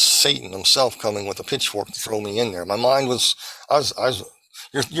thought it was Satan himself coming with a pitchfork to throw me in there. My mind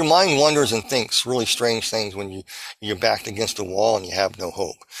your mind wanders and thinks really strange things when you're backed against a wall and you have no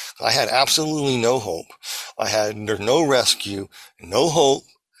hope. I had absolutely no hope. There's no rescue, no hope,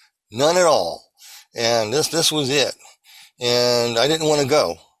 none at all. And this was it. And I didn't want to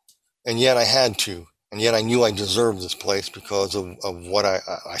go. And yet I had to. And yet I knew I deserved this place because of what I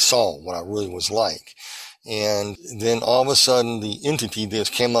saw, what I really was like. And then all of a sudden the entity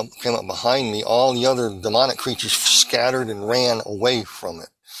that came up behind me, all the other demonic creatures scattered and ran away from it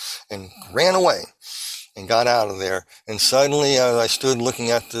and ran away and got out of there. And suddenly as I stood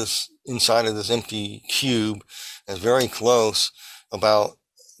looking at this inside of this empty cube, as very close, about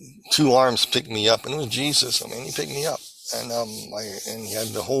 2 arms picked me up, and it was Jesus. He picked me up. And he had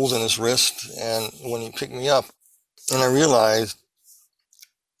the holes in his wrist, and when he picked me up, and I realized,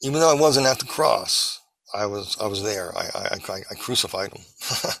 even though I wasn't at the cross, I was there. I crucified him.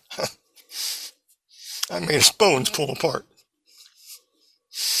 I made his bones pull apart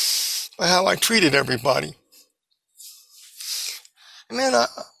by how I treated everybody. And man, I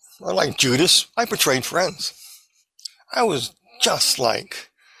like Judas. I betrayed friends. I was just like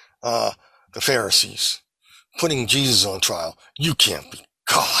the Pharisees, putting Jesus on trial. You can't be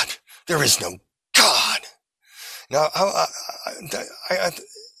God. There is no God. Now,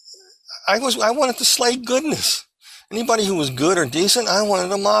 I wanted to slay goodness. Anybody who was good or decent, I wanted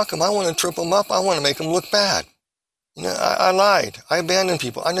to mock them. I wanted to trip them up. I wanted to make them look bad. I lied. I abandoned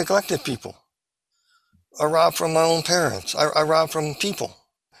people. I neglected people. I robbed from my own parents. I robbed from people.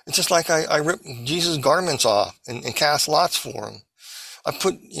 It's just like I ripped Jesus' garments off and cast lots for him.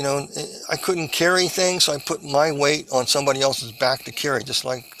 I couldn't carry things, so I put my weight on somebody else's back to carry, just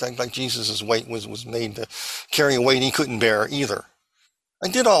like Jesus' weight was made to carry a weight he couldn't bear either. I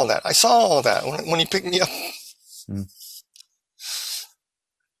did all that. I saw all that when he picked me up.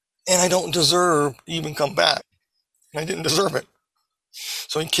 and I don't deserve to even come back. I didn't deserve it.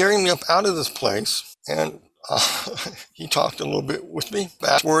 So he carried me up out of this place, and he talked a little bit with me.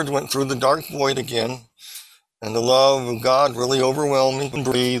 Afterwards, went through the dark void again, and the love of God really overwhelmed me. I couldn't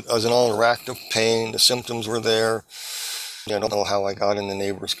breathe. I was in all a rack of pain. The symptoms were there. I don't know how I got in the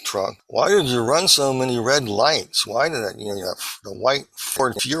neighbor's truck. Why did you run so many red lights? Why did the white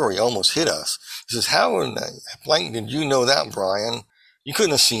Ford Fury almost hit us? He says, how in the blank did you know that, Brian? You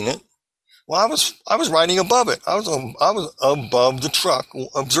couldn't have seen it. Well, I was riding above it. I was above the truck,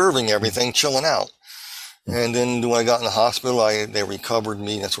 observing everything, chilling out. And then when I got in the hospital, they recovered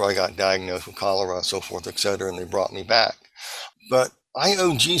me. That's where I got diagnosed with cholera, so forth, etc. And they brought me back. But I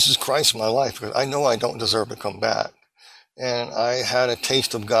owe Jesus Christ my life because I know I don't deserve to come back. And I had a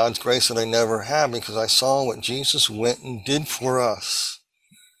taste of God's grace that I never had because I saw what Jesus went and did for us.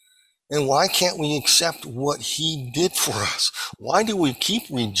 And why can't we accept what he did for us? Why do we keep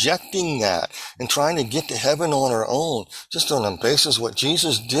rejecting that and trying to get to heaven on our own? Just on the basis of what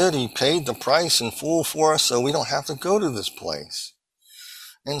Jesus did, he paid the price in full for us so we don't have to go to this place.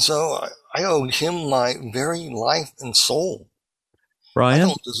 And so I owed him my very life and soul. Brian? I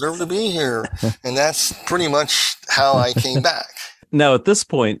don't deserve to be here. And that's pretty much how I came back. Now, at this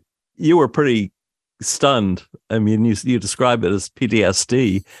point, you were pretty stunned. I mean, you describe it as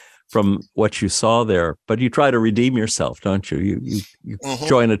PTSD from what you saw there, but you try to redeem yourself, don't you? You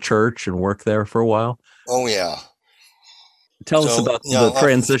join a church and work there for a while. Oh, yeah. Tell us about the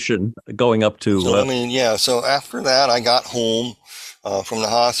transition going up to... So after that, I got home from the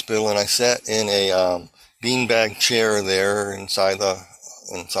hospital, and I sat in a beanbag chair there inside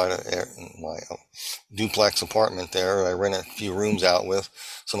my duplex apartment there. I rented a few rooms out with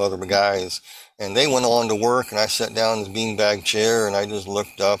some other guys, and they went on to work, and I sat down in this beanbag chair, and I just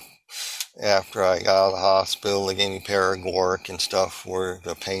looked up. After I got out of the hospital, they gave me Paregoric and stuff for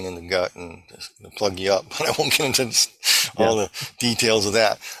the pain in the gut and to plug you up. But I won't get into all the details of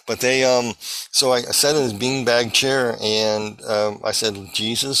that. But so I sat in this beanbag chair, and I said,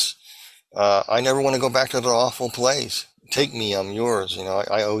 Jesus, I never want to go back to that awful place. Take me, I'm yours.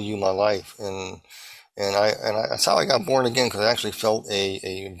 I owe you my life. And that's how I got born again, because I actually felt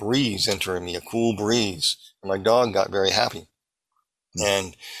a breeze entering me, a cool breeze. And my dog got very happy.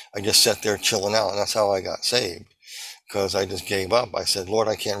 And I just sat there chilling out, and that's how I got saved, because I just gave up. I said, Lord,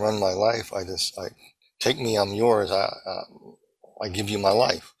 I can't run my life. Take me, I'm yours. I give you my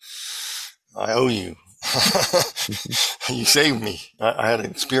life. I owe you. You saved me. I had an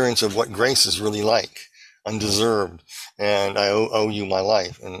experience of what grace is really like, undeserved, and I owe you my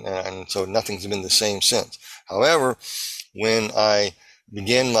life. And so nothing's been the same since. However, when I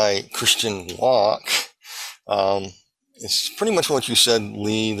began my Christian walk, it's pretty much what you said,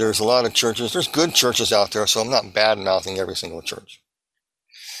 Lee. There's a lot of churches. There's good churches out there, so I'm not bad-mouthing every single church.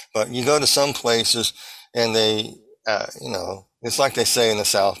 But you go to some places, and they, it's like they say in the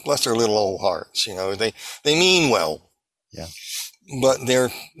South, bless their little old hearts. They mean well. Yeah. But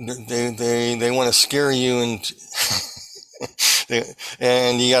they want to scare you,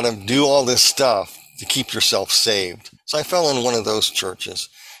 and you got to do all this stuff to keep yourself saved. So I fell in one of those churches,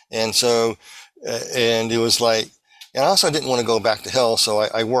 and so, and it was like. And I also didn't want to go back to hell, so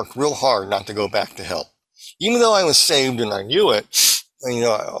I worked real hard not to go back to hell. Even though I was saved and I knew it,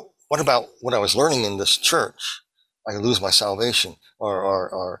 what about what I was learning in this church? I could lose my salvation,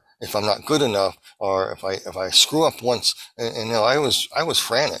 or if I'm not good enough, or if I screw up once, I was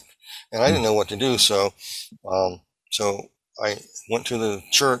frantic, and I didn't know what to do. So I went to the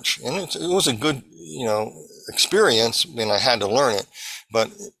church, and it was a good, experience, and I had to learn it.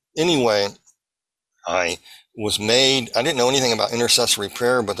 But anyway, I didn't know anything about intercessory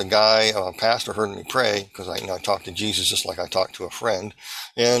prayer, but the guy, pastor, heard me pray, because I talked to Jesus just like I talked to a friend.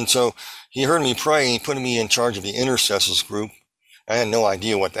 And so he heard me pray, and he put me in charge of the intercessors group. I had no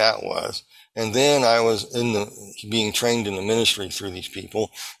idea what that was. And then I was being trained in the ministry through these people.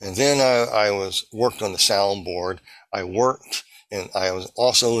 And then I worked on the soundboard. I worked, and I was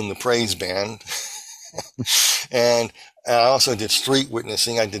also in the praise band. And I also did street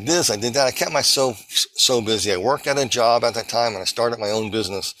witnessing. I did this, I did that. I kept myself so busy. I worked at a job at that time, and I started my own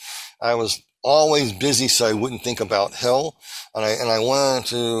business. I was always busy, so I wouldn't think about hell. And I wanted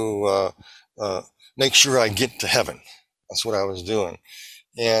to make sure I get to heaven. That's what I was doing.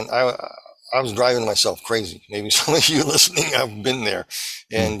 And I was driving myself crazy. Maybe some of you listening have been there,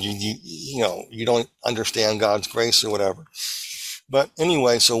 and you don't understand God's grace or whatever. But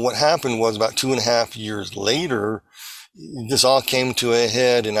anyway, so what happened was about 2.5 years later, this all came to a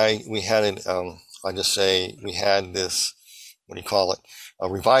head, and we had this, what do you call it?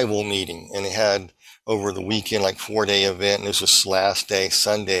 revival meeting, and they had over the weekend, like 4-day event. And this was last day,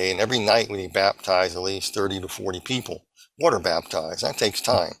 Sunday. And every night we baptized at least 30 to 40 people, water baptized. That takes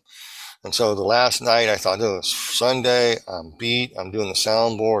time. And so the last night I thought, oh, it's Sunday. I'm beat. I'm doing the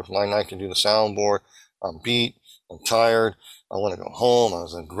soundboard. It's my night to do the soundboard. I'm beat. I'm tired. I want to go home. I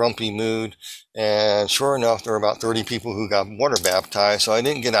was in a grumpy mood. And sure enough, there were about 30 people who got water baptized. So I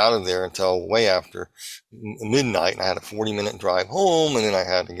didn't get out of there until way after midnight. And I had a 40-minute drive home. And then I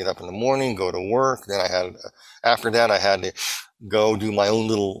had to get up in the morning, go to work. Then after that, I had to go do my own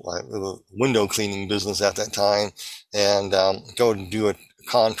little window cleaning business at that time, and go to do a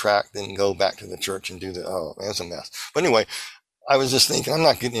contract, then go back to the church and do it was a mess. But anyway, I was just thinking, I'm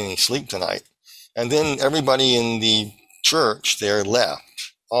not getting any sleep tonight. And then everybody in the church there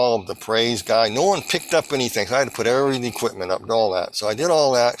left. All of the praise guy. No one picked up anything. So I had to put every equipment up and all that. So I did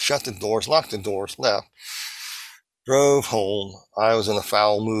all that, shut the doors, locked the doors, left, drove home. I was in a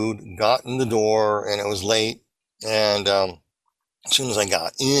foul mood, got in the door, and it was late. And as soon as I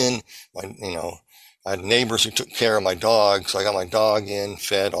got in, I had neighbors who took care of my dog. So I got my dog in,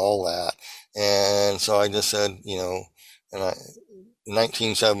 fed, all that. And so I just said, in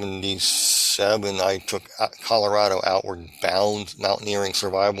 1977, I took Colorado Outward Bound mountaineering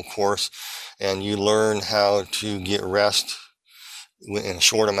survival course, and you learn how to get rest in a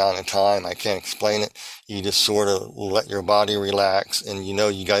short amount of time. I can't explain it. You just sort of let your body relax, and you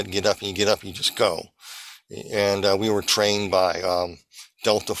got to get up, and you get up, you just go. And we were trained by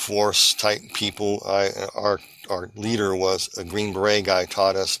Delta Force type people. Our leader was a Green Beret guy,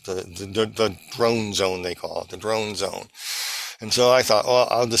 taught us the drone zone, they call it, the drone zone. And so I thought, well,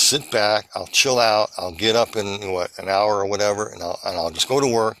 I'll just sit back, I'll chill out, I'll get up in an hour or whatever, and I'll just go to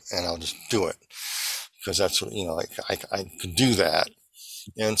work and I'll just do it, because that's what I could do that.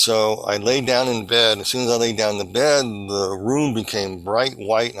 And so I laid down in bed. As soon as I laid down in the bed, the room became bright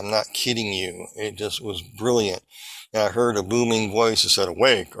white, and I'm not kidding you. It just was brilliant. And I heard a booming voice that said,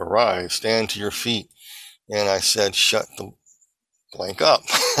 "Awake, arise, stand to your feet." And I said, "Shut the blank up."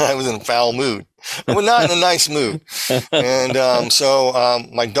 I was in a foul mood. I was not in a nice mood. And so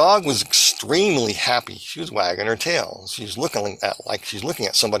my dog was extremely happy. She was wagging her tail. She was looking like she's looking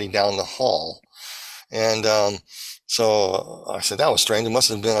at somebody down the hall. And so I said, that was strange. I must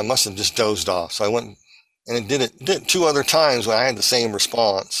have just dozed off. So I went, and it did it 2 other times when I had the same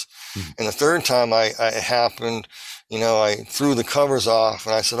response. Mm-hmm. And the third time it happened, I threw the covers off,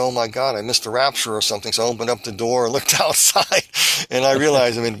 and I said, oh my God, I missed the rapture or something. So I opened up the door, looked outside, and I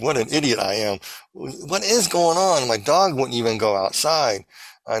realized, what an idiot I am. What is going on? My dog wouldn't even go outside.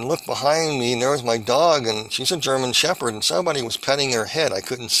 I looked behind me, and there was my dog, and she's a German Shepherd, and somebody was petting her head. I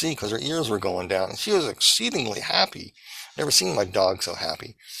couldn't see because her ears were going down, and she was exceedingly happy. Never seen my dog so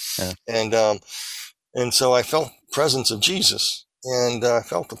happy. Yeah. And so I felt the presence of Jesus, and I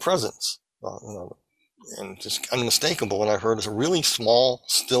felt the presence, and just unmistakable. And I heard a really small,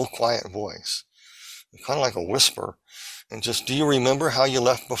 still, quiet voice, kind of like a whisper. And just, do you remember how you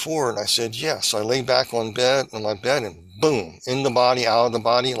left before? And I said, yes. So I lay back on my bed, and boom, in the body, out of the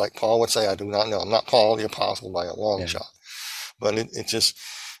body, like Paul would say. I do not know. I'm not Paul the Apostle by a long shot. But it just,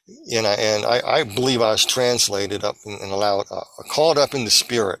 and I believe I was translated up and allowed, called up in the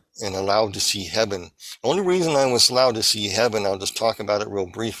spirit and allowed to see heaven. The only reason I was allowed to see heaven, I'll just talk about it real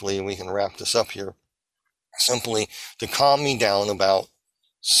briefly, and we can wrap this up here, simply to calm me down about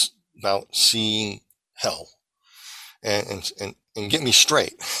seeing hell. And get me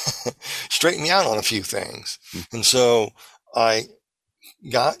straight, straighten me out on a few things. And so I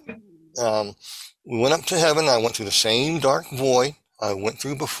got, we went up to heaven. I went through the same dark void I went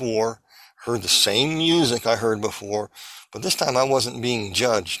through before, heard the same music I heard before, but this time I wasn't being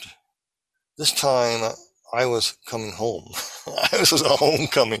judged. This time I was coming home. This was a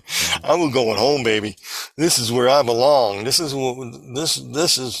homecoming. I was going home, baby. This is where I belong. This is what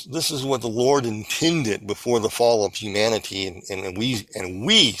the Lord intended before the fall of humanity, and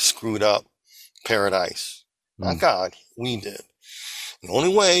we screwed up paradise. Not God, we did. The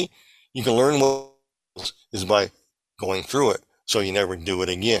only way you can learn what is by going through it, so you never do it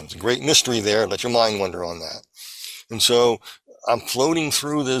again. It's a great mystery there. Let your mind wander on that. And so I'm floating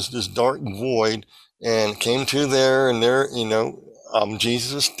through this dark void, and came to there, and there,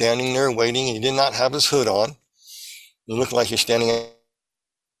 Jesus was standing there waiting, and he did not have his hood on. He looked like he was standing there.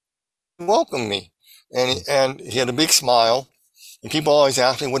 He welcomed me, and he had a big smile. And people always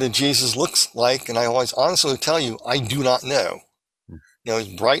ask me, what did Jesus look like? And I always honestly tell you, I do not know. There's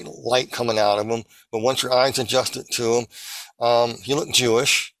bright light coming out of him, but once your eyes adjusted to him, he looked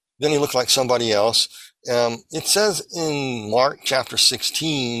Jewish. Then he looked like somebody else. It says in Mark chapter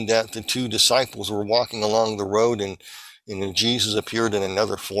 16 that the 2 disciples were walking along the road, and And then Jesus appeared in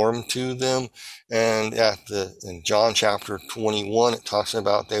another form to them. And in John chapter 21, it talks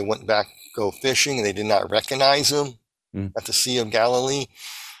about they went back to go fishing and they did not recognize him at the Sea of Galilee.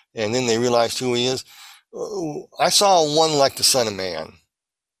 And then they realized who he is. I saw one like the Son of Man.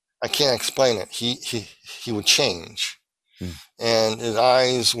 I can't explain it. He would change. And his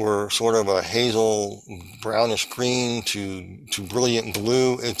eyes were sort of a hazel brownish green to brilliant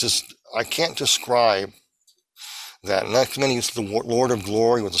blue. I can't describe that. And next minute, he's the Lord of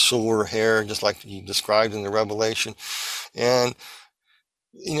Glory with the silver hair, just like he described in the Revelation. And,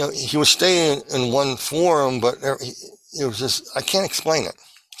 he would stay in one form, but it was just, I can't explain it.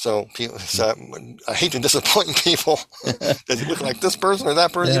 So I hate to disappoint people that he looked like this person or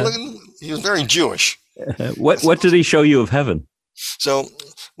that person. Yeah. He was very Jewish. What did he show you of heaven? So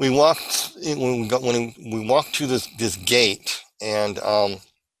we walked when we walked to this gate, and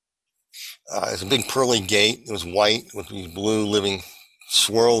it's a big pearly gate. It was white with these blue living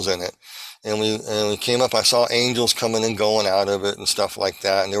swirls in it. And we came up. I saw angels coming and going out of it and stuff like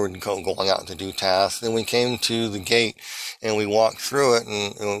that. And they were going out to do tasks. Then we came to the gate and we walked through it,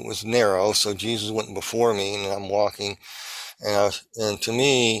 and it was narrow. So Jesus went before me, and I'm walking. And to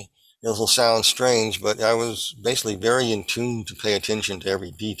me, it will sound strange, but I was basically very in tune to pay attention to every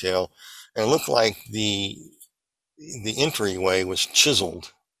detail. And it looked like the entryway was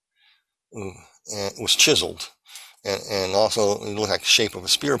chiseled. And it was chiseled. And also it looked like the shape of a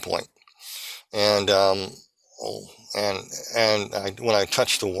spear point. And when I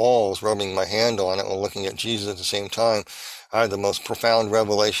touched the walls, rubbing my hand on it while looking at Jesus at the same time, I had the most profound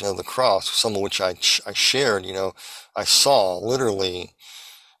revelation of the cross, some of which I shared. I saw literally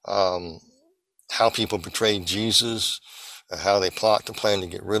how people betrayed Jesus, how they plan to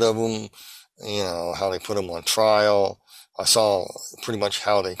get rid of him, how they put him on trial. I saw pretty much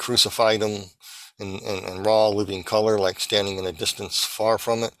how they crucified him in raw living color, like standing in a distance far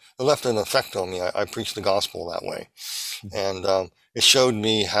from it. It left an effect on me. I preached the gospel that way. And it showed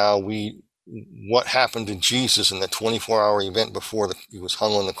me what happened to Jesus in the 24-hour event before he was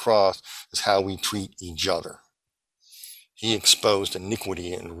hung on the cross is how we treat each other. He exposed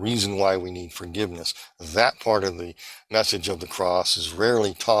iniquity and the reason why we need forgiveness. That part of the message of the cross is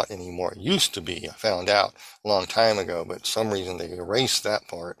rarely taught anymore. It used to be, I found out a long time ago, but for some reason they erased that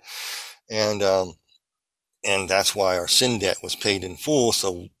part. And that's why our sin debt was paid in full.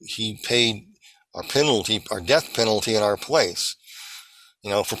 So he paid our penalty, our death penalty in our place,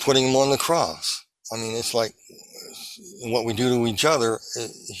 for putting him on the cross. I mean, it's like what we do to each other.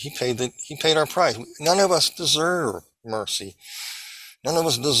 He paid our price. None of us deserve mercy. None of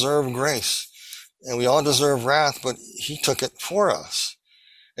us deserve grace. And we all deserve wrath, but he took it for us.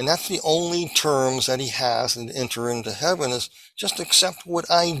 And that's the only terms that he has to enter into heaven is just accept what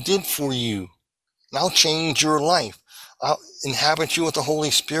I did for you. And I'll change your life. I'll inhabit you with the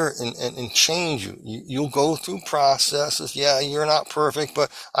Holy Spirit and change you. You'll go through processes. Yeah, you're not perfect, but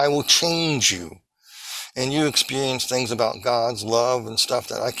I will change you. And you experience things about God's love and stuff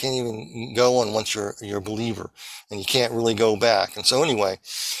that I can't even go on once you're a believer. And you can't really go back. And so anyway,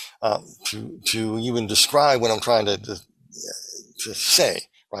 to even describe what I'm trying to say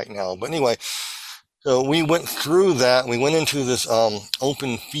right now. But anyway, so we went through that. We went into this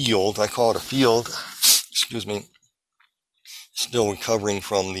open field. I call it a field. Excuse me. Still recovering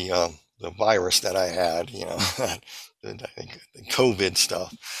from the virus that I had, the COVID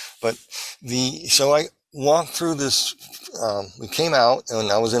stuff. But so I walked through this. We came out,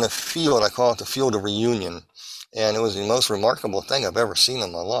 and I was in a field. I call it the field of reunion, and it was the most remarkable thing I've ever seen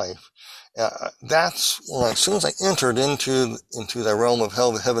in my life. That's when, as soon as I entered into the realm of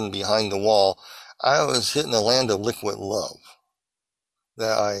heaven behind the wall, I was hitting a land of liquid love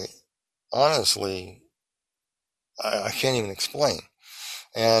that I honestly, I can't even explain.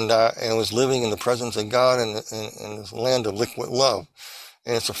 And I was living in the presence of God in this land of liquid love.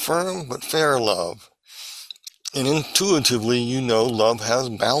 And it's a firm but fair love. And intuitively, love has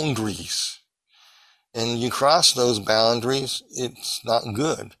boundaries. And you cross those boundaries, it's not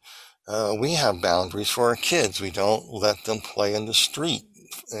good. We have boundaries for our kids. We don't let them play in the street.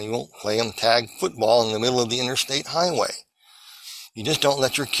 And you won't play them tag football in the middle of the interstate highway. You just don't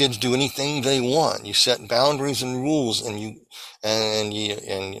let your kids do anything they want. You set boundaries and rules, and you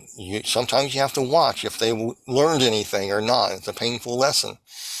sometimes you have to watch if they learned anything or not. It's a painful lesson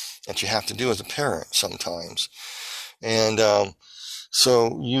that you have to do as a parent sometimes. And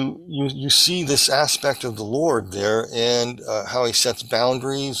so you see this aspect of the Lord there, and how he sets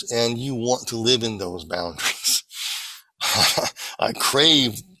boundaries, and you want to live in those boundaries. I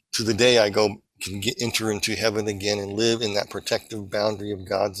crave to the day I can enter into heaven again and live in that protective boundary of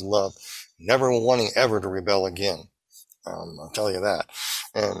God's love, never wanting ever to rebel again. I'll tell you that.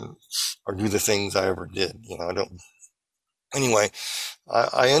 Or do the things I ever did. Anyway,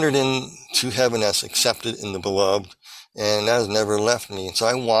 I entered into heaven as accepted in the beloved, and that has never left me. And so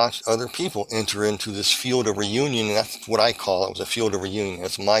I watched other people enter into this field of reunion, and that's what I call it. It was a field of reunion.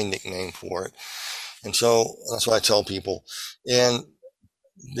 That's my nickname for it. And so that's what I tell people. And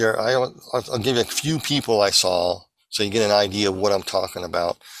I'll give you a few people I saw so you get an idea of what I'm talking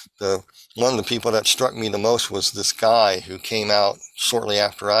about. One of the people that struck me the most was this guy who came out shortly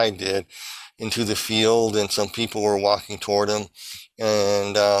after I did into the field, and some people were walking toward him.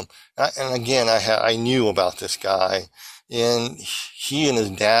 And again, I knew about this guy, and he and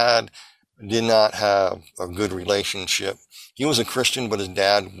his dad did not have a good relationship. He was a Christian, but his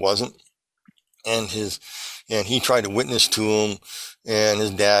dad wasn't. And he tried to witness to him, and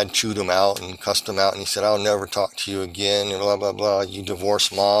his dad chewed him out and cussed him out, and he said, "I'll never talk to you again," and blah, blah, blah, "You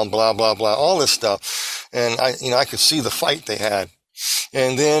divorced mom," blah, blah, blah, all this stuff. And I could see the fight they had.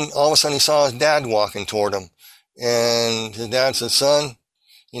 And then all of a sudden he saw his dad walking toward him, and his dad said, "Son,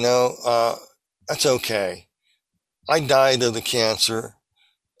 that's okay. I died of the cancer,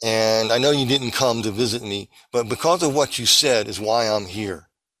 and I know you didn't come to visit me, but because of what you said is why I'm here.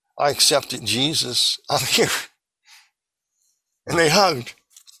 I accepted Jesus. I'm here." And they hugged.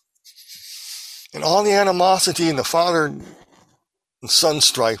 And all the animosity and the father and son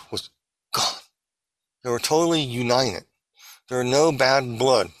strife was gone. They were totally united. There were no bad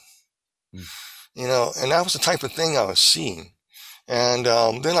blood. And that was the type of thing I was seeing. And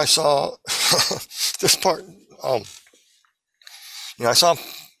then I saw this part. I saw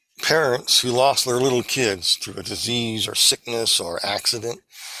parents who lost their little kids through a disease or sickness or accident.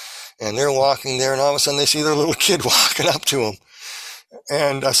 And they're walking there, and all of a sudden they see their little kid walking up to them.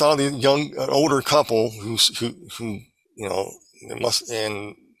 And I saw the older couple who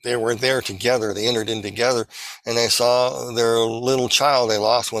and they were there together. They entered in together, and they saw their little child they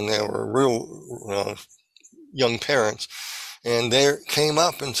lost when they were real young parents. And they came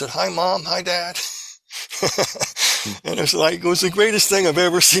up and said, "Hi, Mom. Hi, Dad." And it was the greatest thing I've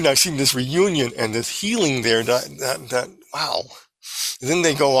ever seen. I've seen this reunion and this healing there that wow. Then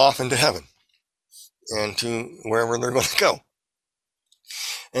they go off into heaven and to wherever they're going to go.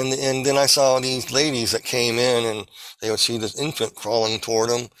 And then I saw these ladies that came in, and they would see this infant crawling toward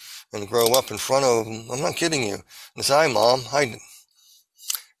them and grow up in front of them. "I'm not kidding you." And say, "Hi, Mom. Hi."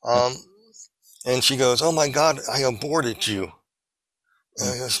 And she goes, "Oh my God, I aborted you." And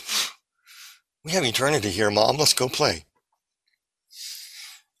I goes, "We have eternity here, Mom. Let's go play."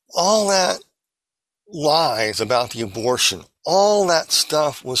 All that lies about the abortion, all that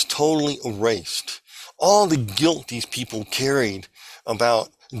stuff was totally erased. All the guilt these people carried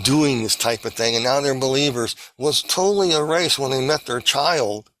about doing this type of thing, and now they're believers, was totally erased when they met their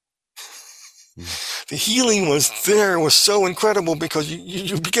child. The healing was there. It was so incredible because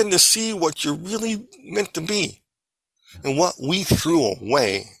you begin to see what you're really meant to be and what we threw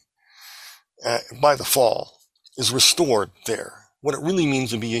away by the fall is restored there. What it really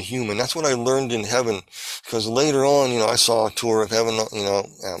means to be a human. That's what I learned in heaven, because later on, I saw a tour of heaven.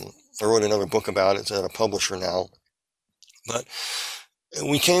 I wrote another book about it. It's at a publisher now. But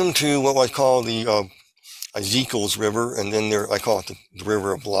we came to what I call the Ezekiel's River, and then I call it the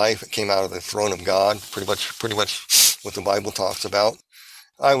River of Life. It came out of the throne of God, pretty much what the Bible talks about.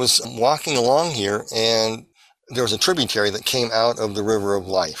 I was walking along here, and there was a tributary that came out of the River of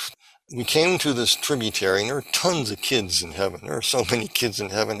Life. We came to this tributary, and there are tons of kids in heaven. There are so many kids in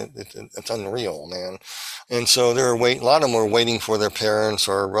heaven. It's unreal, man. And so a lot of them were waiting for their parents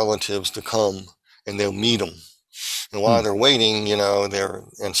or relatives to come, and they'll meet them. And while they're waiting,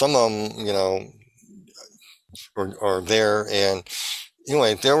 and some of them, are there. And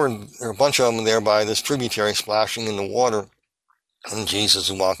anyway, there were a bunch of them there by this tributary splashing in the water. And Jesus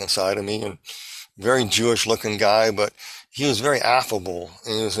was walking beside of me, and very Jewish looking guy, but he was very affable,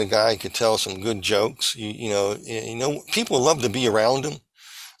 and he was a guy who could tell some good jokes. People love to be around him.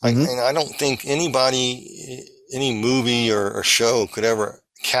 And I don't think anybody, any movie or show could ever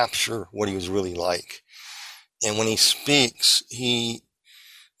capture what he was really like. And when he speaks,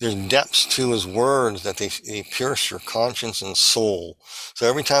 there's depths to his words that they pierce your conscience and soul. So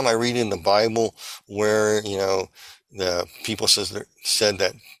every time I read in the Bible where, the people said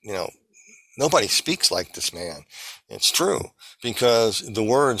that, nobody speaks like this man. It's true, because the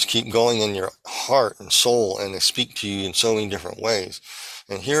words keep going in your heart and soul, and they speak to you in so many different ways.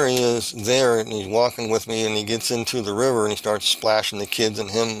 And here he is there, and he's walking with me, and he gets into the river, and he starts splashing the kids and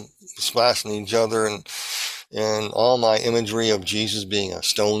him splashing each other, and all my imagery of Jesus being a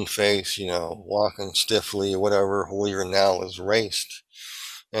stone face, walking stiffly or whatever, holier than thou, is erased.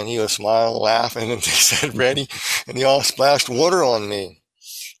 And he was smiling, laughing, and they said, ready? And they all splashed water on me.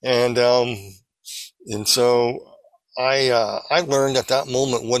 And so I learned at that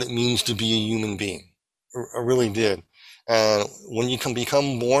moment what it means to be a human being. I really did. And when you can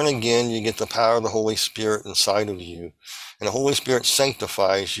become born again, you get the power of the Holy Spirit inside of you. And the Holy Spirit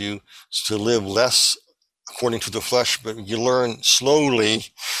sanctifies you to live less according to the flesh, but you learn slowly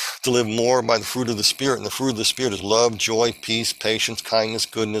to live more by the fruit of the Spirit. And the fruit of the Spirit is love, joy, peace, patience, kindness,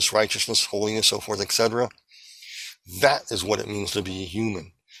 goodness, righteousness, holiness, so forth, etc. That is what it means to be a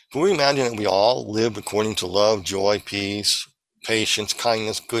human. Can we imagine that we all lived according to love, joy, peace, patience,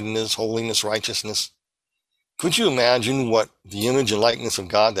 kindness, goodness, holiness, righteousness? Could you imagine what the image and likeness of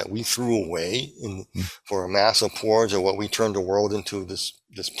God that we threw away for a mass of porridge, or what we turned the world into this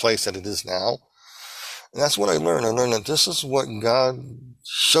place that it is now? And that's what I learned. I learned that this is what God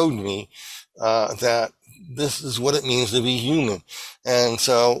showed me, that this is what it means to be human. And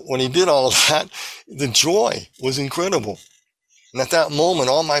so when he did all of that, the joy was incredible. And at that moment,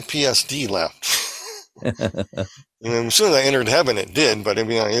 all my PSD left. And as soon as I entered heaven, it did. But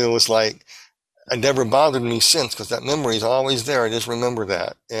it was like, it never bothered me since, because that memory is always there. I just remember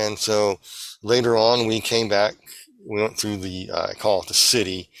that. And so later on, we came back. We went through I call it the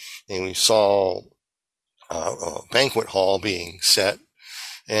city, and we saw a banquet hall being set,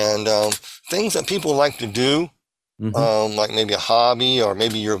 and things that people like to do, like maybe a hobby or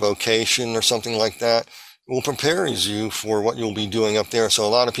maybe your vocation or something like that, will prepare you for what you'll be doing up there. So a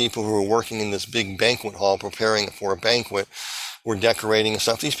lot of people who are working in this big banquet hall preparing for a banquet were decorating and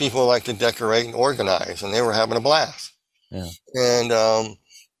stuff. These people like to decorate and organize, and they were having a blast. Yeah. And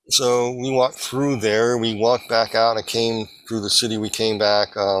so we walked through there. We walked back out. I came through the city. We came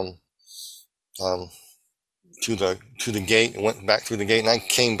back to the gate and went back through the gate. And I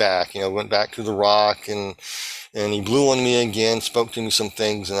came back, went back to the rock, and he blew on me again, spoke to me some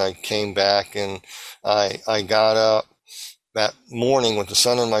things, and I came back, and I got up that morning with the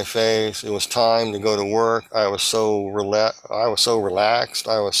sun on my face. It was time to go to work. I was so relaxed. I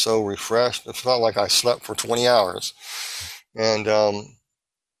was so refreshed. It felt like I slept for 20 hours. And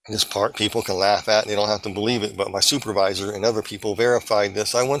this part people can laugh at, and they don't have to believe it, but my supervisor and other people verified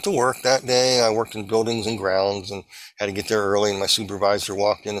this. I went to work that day. I worked in buildings and grounds and had to get there early, and my supervisor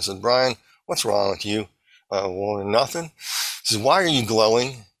walked in and said, "Brian, what's wrong with you?" Well, nothing. He says, "Why are you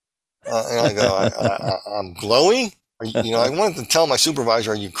glowing?" And I go, I'm glowing? I wanted to tell my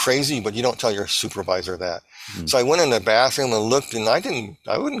supervisor, "Are you crazy?" But you don't tell your supervisor that. Mm-hmm. So I went in the bathroom and looked, and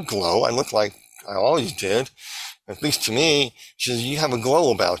I wouldn't glow. I looked like I always did, at least to me. She says, "You have a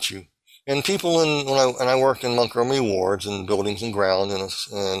glow about you." And people when I worked in Montgomery wards and buildings and ground,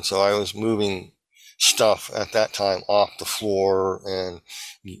 and so I was moving stuff at that time off the floor and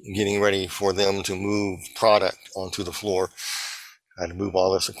getting ready for them to move product onto the floor. I had to move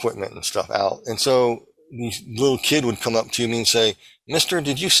all this equipment and stuff out. And so this little kid would come up to me and say, "Mister,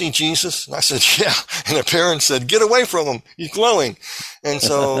 did you see Jesus?" And I said, "Yeah." And the parents said, "Get away from him. He's glowing." And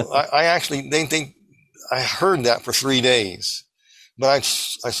so I actually, I heard that for 3 days. But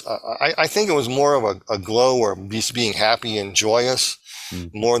I think it was more of a glow or just being happy and joyous,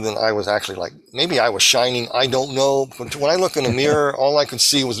 more than I was actually like, maybe I was shining. I don't know. But when I look in the mirror, all I could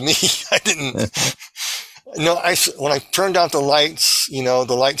see was me. I didn't. No, when I turned out the lights,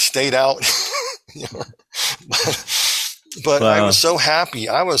 the lights stayed out. But wow. I was so happy.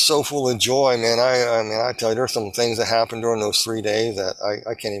 I was so full of joy, man. I tell you, there's some things that happened during those 3 days that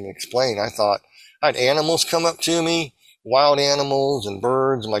I can't even explain. I thought I had animals come up to me, wild animals and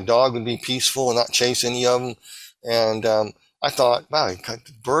birds. My dog would be peaceful and not chase any of them. And I thought, wow,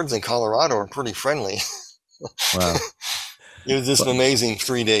 birds in Colorado are pretty friendly. Wow. It was just an amazing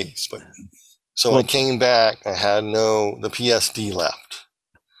 3 days. But so I came back. I had the PSD left.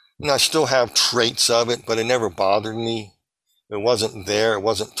 I still have traits of it, but it never bothered me. It wasn't there. It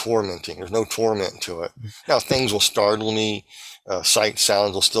wasn't tormenting. There's no torment to it. Now things will startle me. Sight,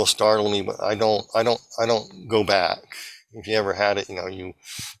 sounds will still startle me, but I don't go back. If you ever had it, you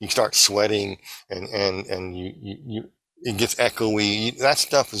start sweating and you it gets echoey. That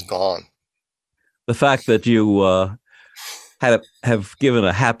stuff is gone. The fact that you have given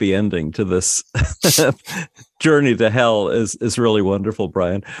a happy ending to this journey to hell is really wonderful,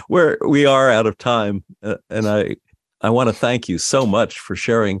 Brian. We are out of time, and I want to thank you so much for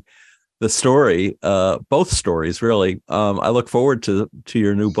sharing the story, both stories, really. I look forward to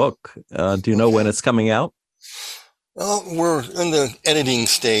your new book. Do you know when it's coming out? We're in the editing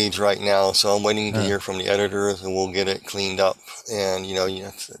stage right now, so I'm waiting to hear from the editors, and we'll get it cleaned up. And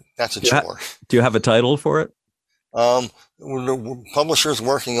that's a chore. Do you have a title for it? The publisher's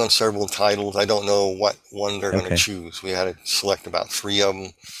working on several titles. I don't know what one they're going to choose. We had to select about 3 of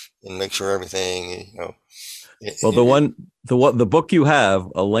them and make sure everything, Well, the book you have,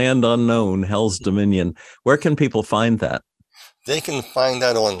 A Land Unknown, Hell's Dominion, where can people find that? They can find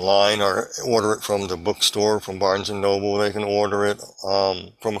that online or order it from the bookstore, from Barnes & Noble. They can order it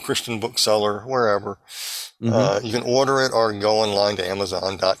from a Christian bookseller, wherever. Mm-hmm. You can order it or go online to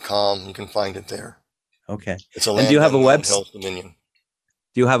Amazon.com. You can find it there. Okay. It's A Land do you have a Unknown, Hell's Dominion.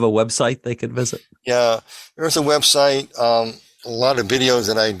 Do you have a website they could visit? Yeah, there's a website. A lot of videos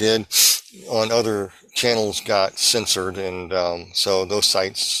that I did on other channels got censored, and so those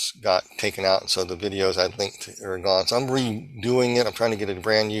sites got taken out, and so the videos I linked are gone. So I'm redoing it. I'm trying to get a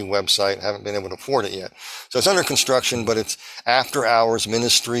brand new website. I haven't been able to afford it yet. So it's under construction, but it's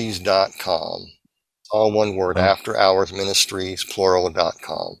afterhoursministries.com. All one word, afterhoursministries,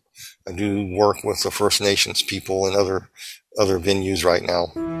 plural.com. I do work with the First Nations people and other venues right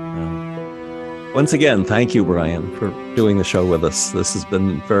now. Once again, thank you, Brian, for doing the show with us. This has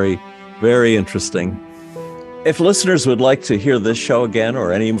been very, very interesting. If listeners would like to hear this show again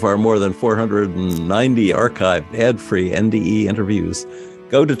or any of our more than 490 archived ad-free NDE interviews,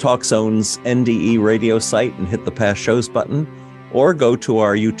 go to TalkZone's NDE radio site and hit the past shows button, or go to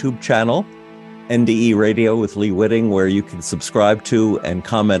our YouTube channel, NDE Radio with Lee Witting, where you can subscribe to and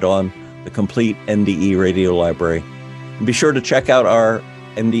comment on the complete NDE radio library. And be sure to check out our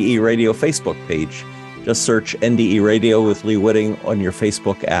NDE Radio Facebook page. Just search NDE Radio with Lee Witting on your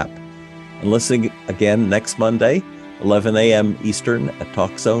Facebook app. And listen again next Monday, 11 a.m. Eastern at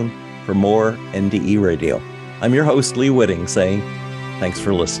TalkZone for more NDE Radio. I'm your host, Lee Witting, saying thanks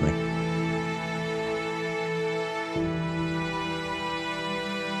for listening.